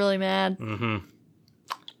 Makes me really mad.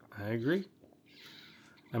 I agree.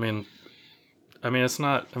 I mean, it's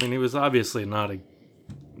not, he was obviously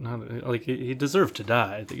he deserved to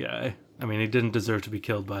die, the guy. He didn't deserve to be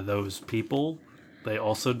killed by those people. They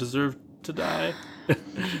also deserved to die.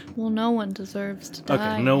 Well, no one deserves to die.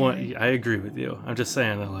 Okay, no one. I agree with you. I'm just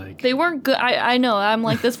saying that they weren't good. I know. I'm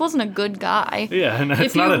this wasn't a good guy. Yeah, and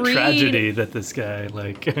it's not a tragedy that this guy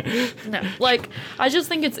No, I just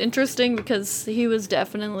think it's interesting because he was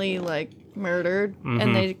definitely murdered,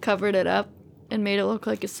 and they covered it up and made it look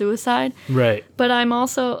like a suicide. Right. But I'm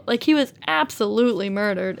also he was absolutely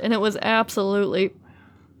murdered, and it was absolutely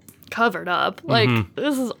covered up.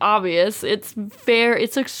 This is obvious. It's fair.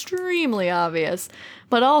 It's extremely obvious.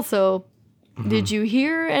 But also, did you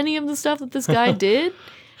hear any of the stuff that this guy did?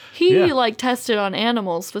 He tested on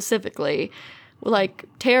animals specifically,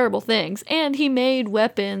 terrible things, and he made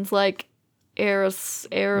weapons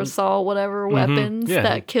aerosol whatever weapons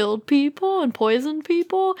that killed people and poisoned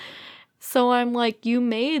people. So I'm you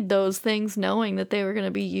made those things knowing that they were going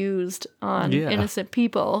to be used on innocent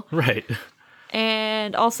people. Right.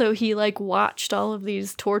 And also he watched all of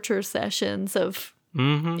these torture sessions of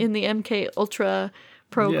in the MK Ultra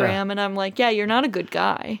program, and I'm you're not a good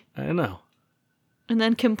guy. I know. And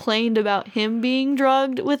then complained about him being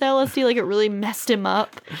drugged with LSD, it really messed him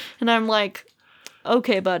up. And I'm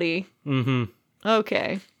okay, buddy.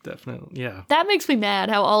 Okay. Definitely, yeah. That makes me mad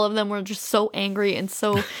how all of them were just so angry and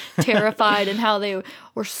so terrified and how they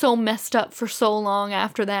were so messed up for so long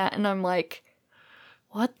after that. And I'm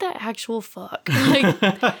what the actual fuck?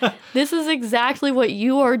 Like, this is exactly what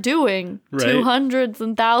you are doing to hundreds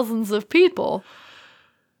and thousands of people.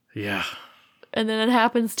 Yeah. And then it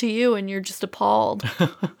happens to you and you're just appalled.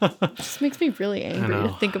 It just makes me really angry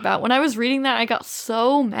to think about. When I was reading that, I got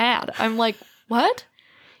so mad. I'm like, what?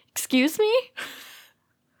 Excuse me?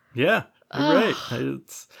 Yeah, you're right.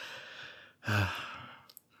 It's...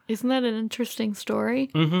 Isn't that an interesting story?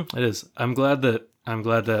 Mm-hmm, it is. I'm glad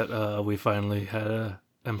that we finally had a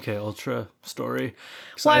MK Ultra story.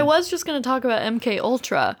 Well, I was just going to talk about MK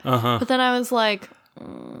Ultra, but then I was like,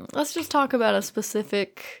 let's just talk about a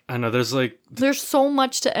specific... I know, there's so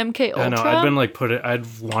much to MK Ultra. I know,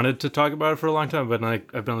 I'd wanted to talk about it for a long time, but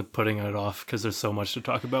I've been putting it off because there's so much to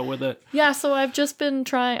talk about with it. Yeah, so I've just been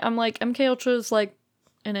trying... I'm like, MK Ultra is like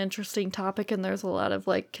an interesting topic, and there's a lot of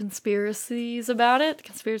like conspiracies about it,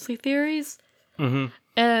 conspiracy theories. Mm-hmm.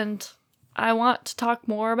 And I want to talk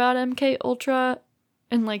more about MK Ultra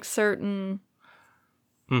and like certain...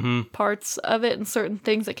 parts of it and certain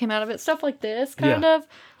things that came out of it, stuff like this kind of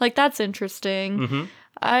like, that's interesting.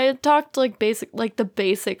 I talked like the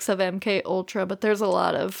basics of MK Ultra, but there's a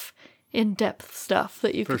lot of in-depth stuff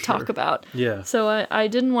that you could talk about. So I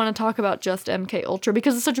didn't want to talk about just MK Ultra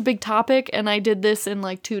because it's such a big topic, and I did this in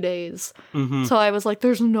like 2 days. So I was like,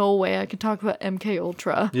 there's no way I could talk about MK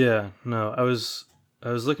Ultra. I was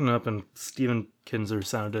looking up, and Stephen Kinzer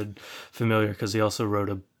sounded familiar because he also wrote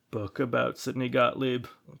a book about Sidney Gottlieb,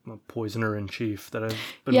 a poisoner in chief, that I've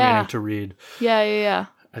been meaning to read. Yeah.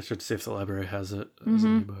 I should see if the library has it as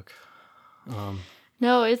an ebook.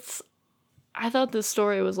 No, I thought this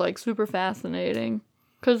story was like super fascinating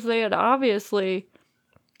because they had obviously,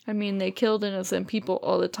 I mean, they killed innocent people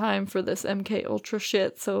all the time for this MK Ultra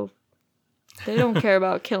shit, so they don't care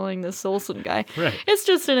about killing this Olsen guy. Right. It's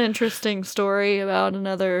just an interesting story about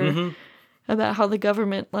about how the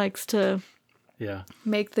government likes to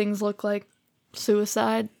make things look like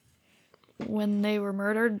suicide when they were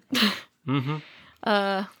murdered.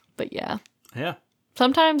 But yeah.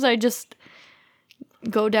 Sometimes I just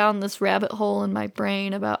go down this rabbit hole in my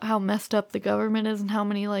brain about how messed up the government is and how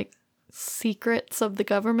many like secrets of the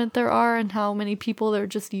government there are and how many people they're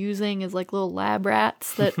just using as like little lab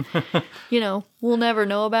rats that, we'll never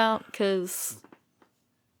know about because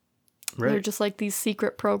they're just like these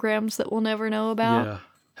secret programs that we'll never know about. Yeah.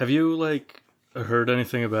 Have you like heard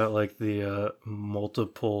anything about like the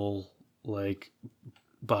multiple like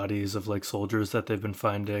bodies of like soldiers that they've been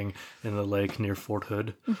finding in the lake near Fort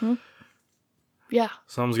Hood? Yeah.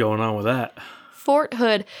 Something's going on with that. Fort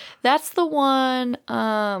Hood. That's the one.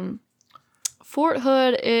 Fort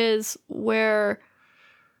Hood is where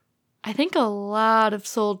I think a lot of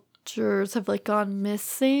soldiers have like gone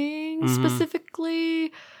missing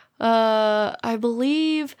specifically. I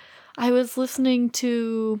believe I was listening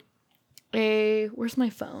to where's my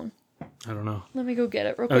phone? I don't know. Let me go get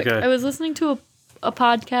it real quick. Okay. I was listening to a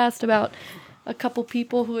podcast about a couple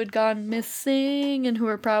people who had gone missing and who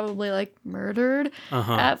were probably like murdered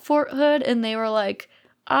at Fort Hood, and they were like,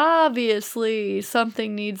 obviously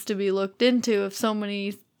something needs to be looked into if so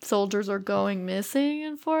many soldiers are going missing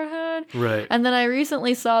in Fort Hood. Right. And then I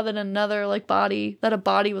recently saw that a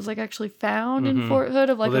body was like actually found in Fort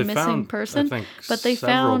Hood of like a missing person. I think but they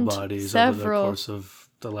several found bodies over the course of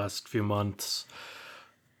the last few months.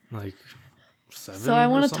 Like 7. So I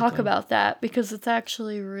want to talk about that because it's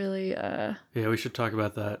actually really Yeah, we should talk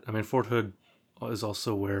about that. I mean, Fort Hood is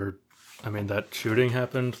also where that shooting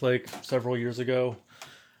happened like several years ago.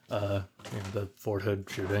 The Fort Hood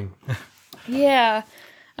shooting. Yeah.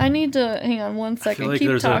 I need to hang on one second.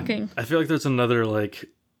 Keep talking. I feel like there's another like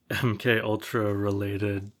MK Ultra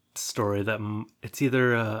related story that it's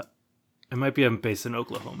either it might be based in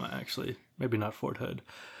Oklahoma actually, maybe not Fort Hood,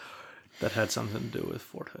 that had something to do with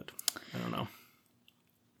Fort Hood. I don't know.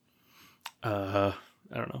 I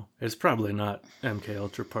don't know. It's probably not MK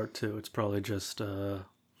Ultra Part 2. It's probably just I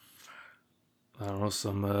don't know,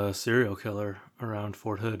 some serial killer around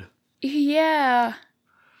Fort Hood. Yeah.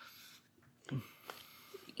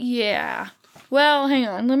 Well, hang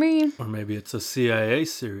on. Or maybe it's a CIA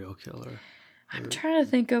serial killer. I'm trying to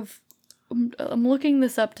think of... I'm looking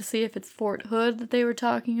this up to see if it's Fort Hood that they were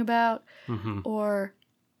talking about or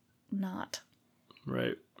not.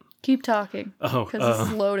 Right. Keep talking. Oh. Because this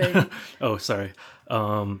is loading. Oh, sorry.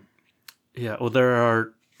 Yeah, well, there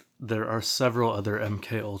are several other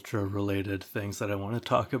MK Ultra related things that I want to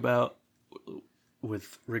talk about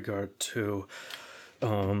with regard to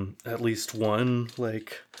at least one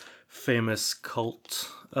like famous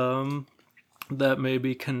cult that may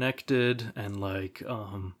be connected, and like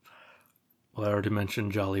well, I already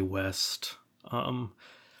mentioned Jolly West,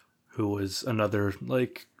 who was another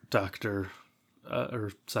like doctor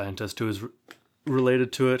or scientist who is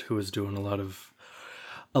related to it, who is doing a lot of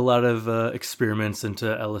experiments into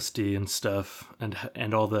LSD and stuff,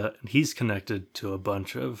 and all the. He's connected to a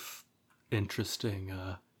bunch of interesting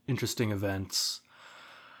events.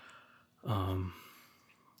 What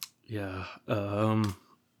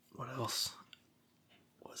else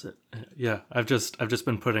was it? Yeah, I've just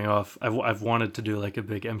been putting off. I've wanted to do like a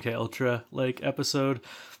big MK Ultra like episode,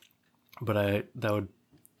 but that would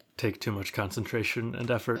take too much concentration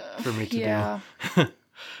and effort for me to do.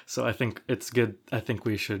 So I think it's good. I think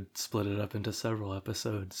we should split it up into several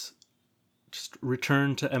episodes. Just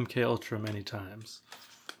return to MK Ultra many times.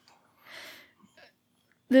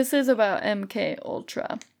 This is about MK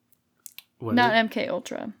Ultra. Not MK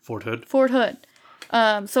Ultra. Fort Hood. Fort Hood.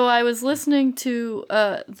 So I was listening to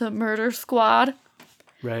the Murder Squad.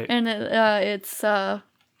 Right. And it's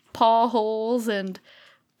Paul Holes and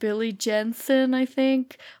Billy Jensen, I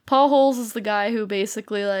think. Paul Holes is the guy who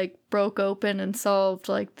basically like broke open and solved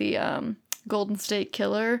like the Golden State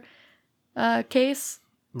Killer case.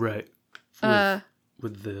 Right.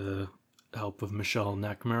 With the help of Michelle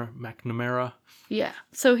McNamara. Yeah.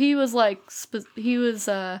 So he was like he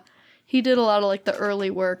did a lot of like the early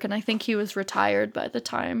work, and I think he was retired by the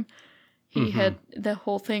time he had the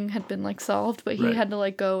whole thing had been like solved, but he had to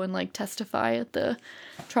like go and like testify at the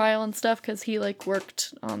trial and stuff because he like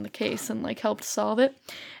worked on the case and like helped solve it.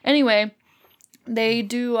 Anyway, they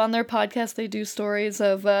do on their podcast, they do stories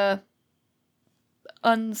of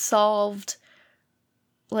unsolved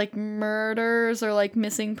like murders or like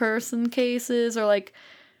missing person cases or like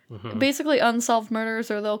basically unsolved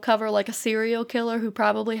murders, or they'll cover like a serial killer who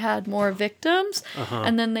probably had more victims,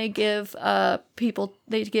 and then they give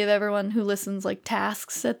everyone who listens like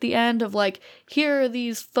tasks at the end of like, here are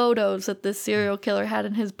these photos that this serial killer had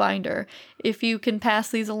in his binder. If you can pass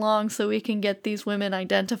these along so we can get these women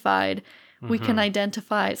identified, we can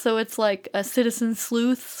identify. So it's like a citizen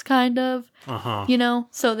sleuths kind of, you know?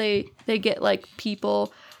 So they get like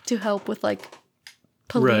people to help with like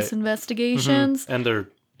police investigations. And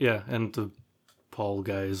and the Paul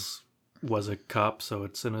guys was a cop, so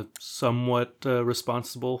it's in a somewhat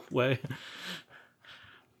responsible way.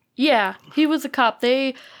 Yeah, he was a cop.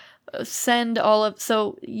 They send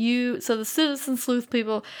so the citizen sleuth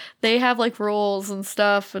people, they have like roles and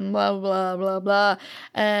stuff and blah blah blah blah,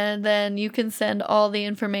 and then you can send all the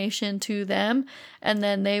information to them, and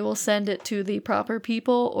then they will send it to the proper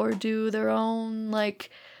people or do their own like.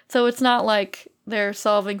 So it's not like they're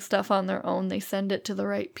solving stuff on their own. They send it to the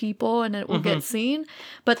right people and it will get seen.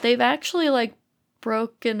 But they've actually like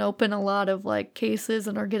broken open a lot of like cases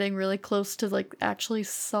and are getting really close to like actually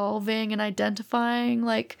solving and identifying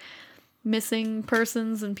like missing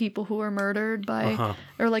persons and people who were murdered by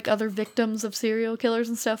or like other victims of serial killers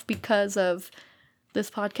and stuff because of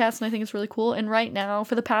this podcast. And I think it's really cool. And right now,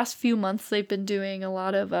 for the past few months, they've been doing a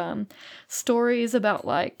lot of stories about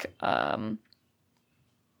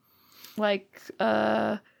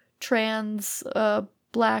trans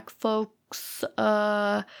black folks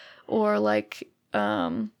or like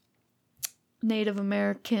Native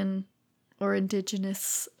American or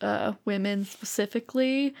indigenous women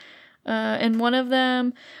specifically. And one of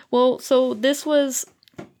them,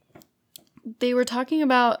 they were talking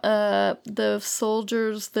about the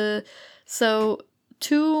soldiers,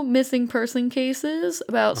 two missing person cases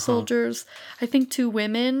about soldiers, I think 2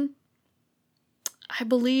 women, I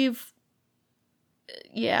believe,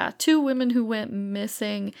 yeah, 2 women who went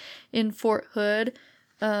missing in Fort Hood,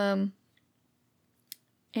 and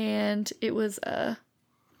it was,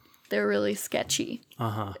 they're really sketchy,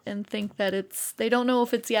 and think that they don't know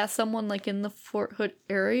if it's, someone like in the Fort Hood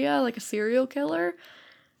area, like a serial killer,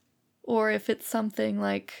 or if it's something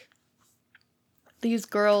like these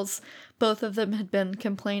girls, both of them had been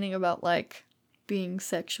complaining about like being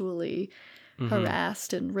sexually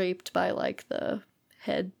harassed and raped by like the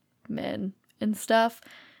head men and stuff,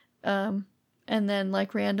 and then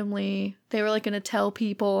like randomly they were like gonna tell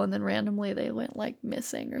people, and then randomly they went like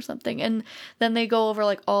missing or something, and then they go over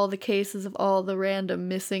like all the cases of all the random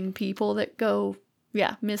missing people that go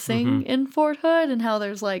missing in Fort Hood, and how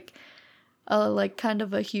there's like kind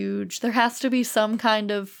of a huge, there has to be some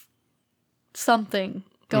kind of something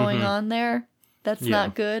going on there that's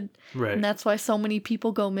not good, right? And that's why so many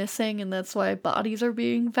people go missing, and that's why bodies are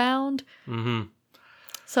being found.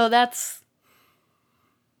 So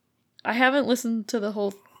I haven't listened to the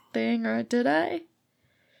whole thing, or did I?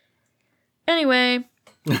 Anyway.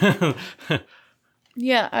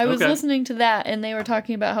 Yeah, I was listening to that, and they were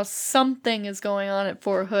talking about how something is going on at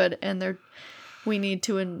Fort Hood, and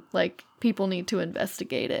people need to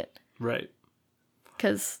investigate it. Right.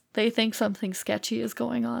 Because they think something sketchy is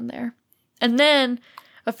going on there. And then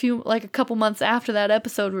a couple months after that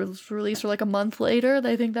episode was released, or like a month later,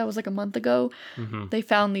 I think that was like a month ago, they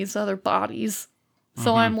found these other bodies.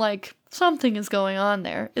 So I'm like, something is going on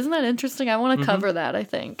there. Isn't that interesting? I want to cover that, I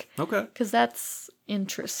think. Okay. Because that's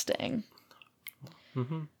interesting.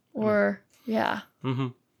 Or, yeah.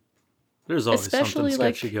 There's always especially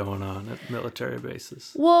something sketchy going on at military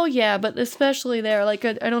bases. Well, yeah, but especially there, like,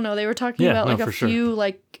 I don't know, they were talking about like a few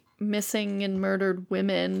like missing and murdered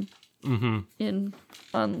women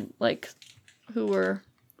like who were,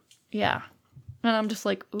 yeah, and I'm just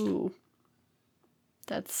like, ooh,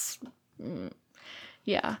 that's,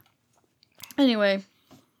 yeah. Anyway,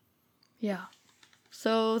 yeah.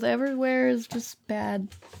 So everywhere is just bad.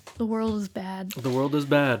 The world is bad. The world is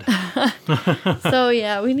bad. So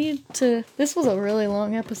yeah, we need to. This was a really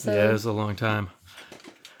long episode. Yeah, it was a long time.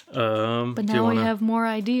 But now we have more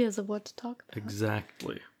ideas of what to talk about.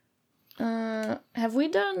 Exactly. Have we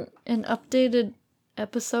done an updated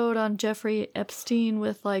episode on Jeffrey Epstein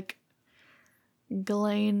with like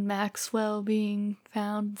Ghislaine Maxwell being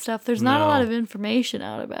found and stuff? There's not a lot of information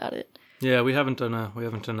out about it. Yeah, we haven't done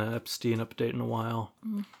an Epstein update in a while.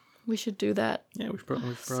 We should do that. Yeah, we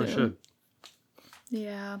probably should.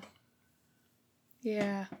 Yeah.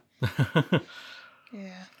 Yeah.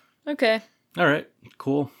 Yeah. Okay. All right.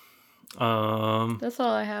 Cool. That's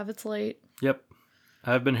all I have. It's late. Yep.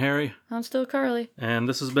 I've been Harry. I'm still Carly. And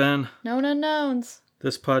this has been Known Unknowns.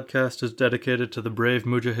 This podcast is dedicated to the brave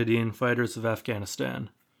Mujahideen fighters of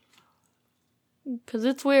Afghanistan. 'Cause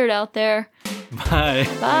it's weird out there. Bye.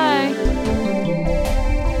 Bye.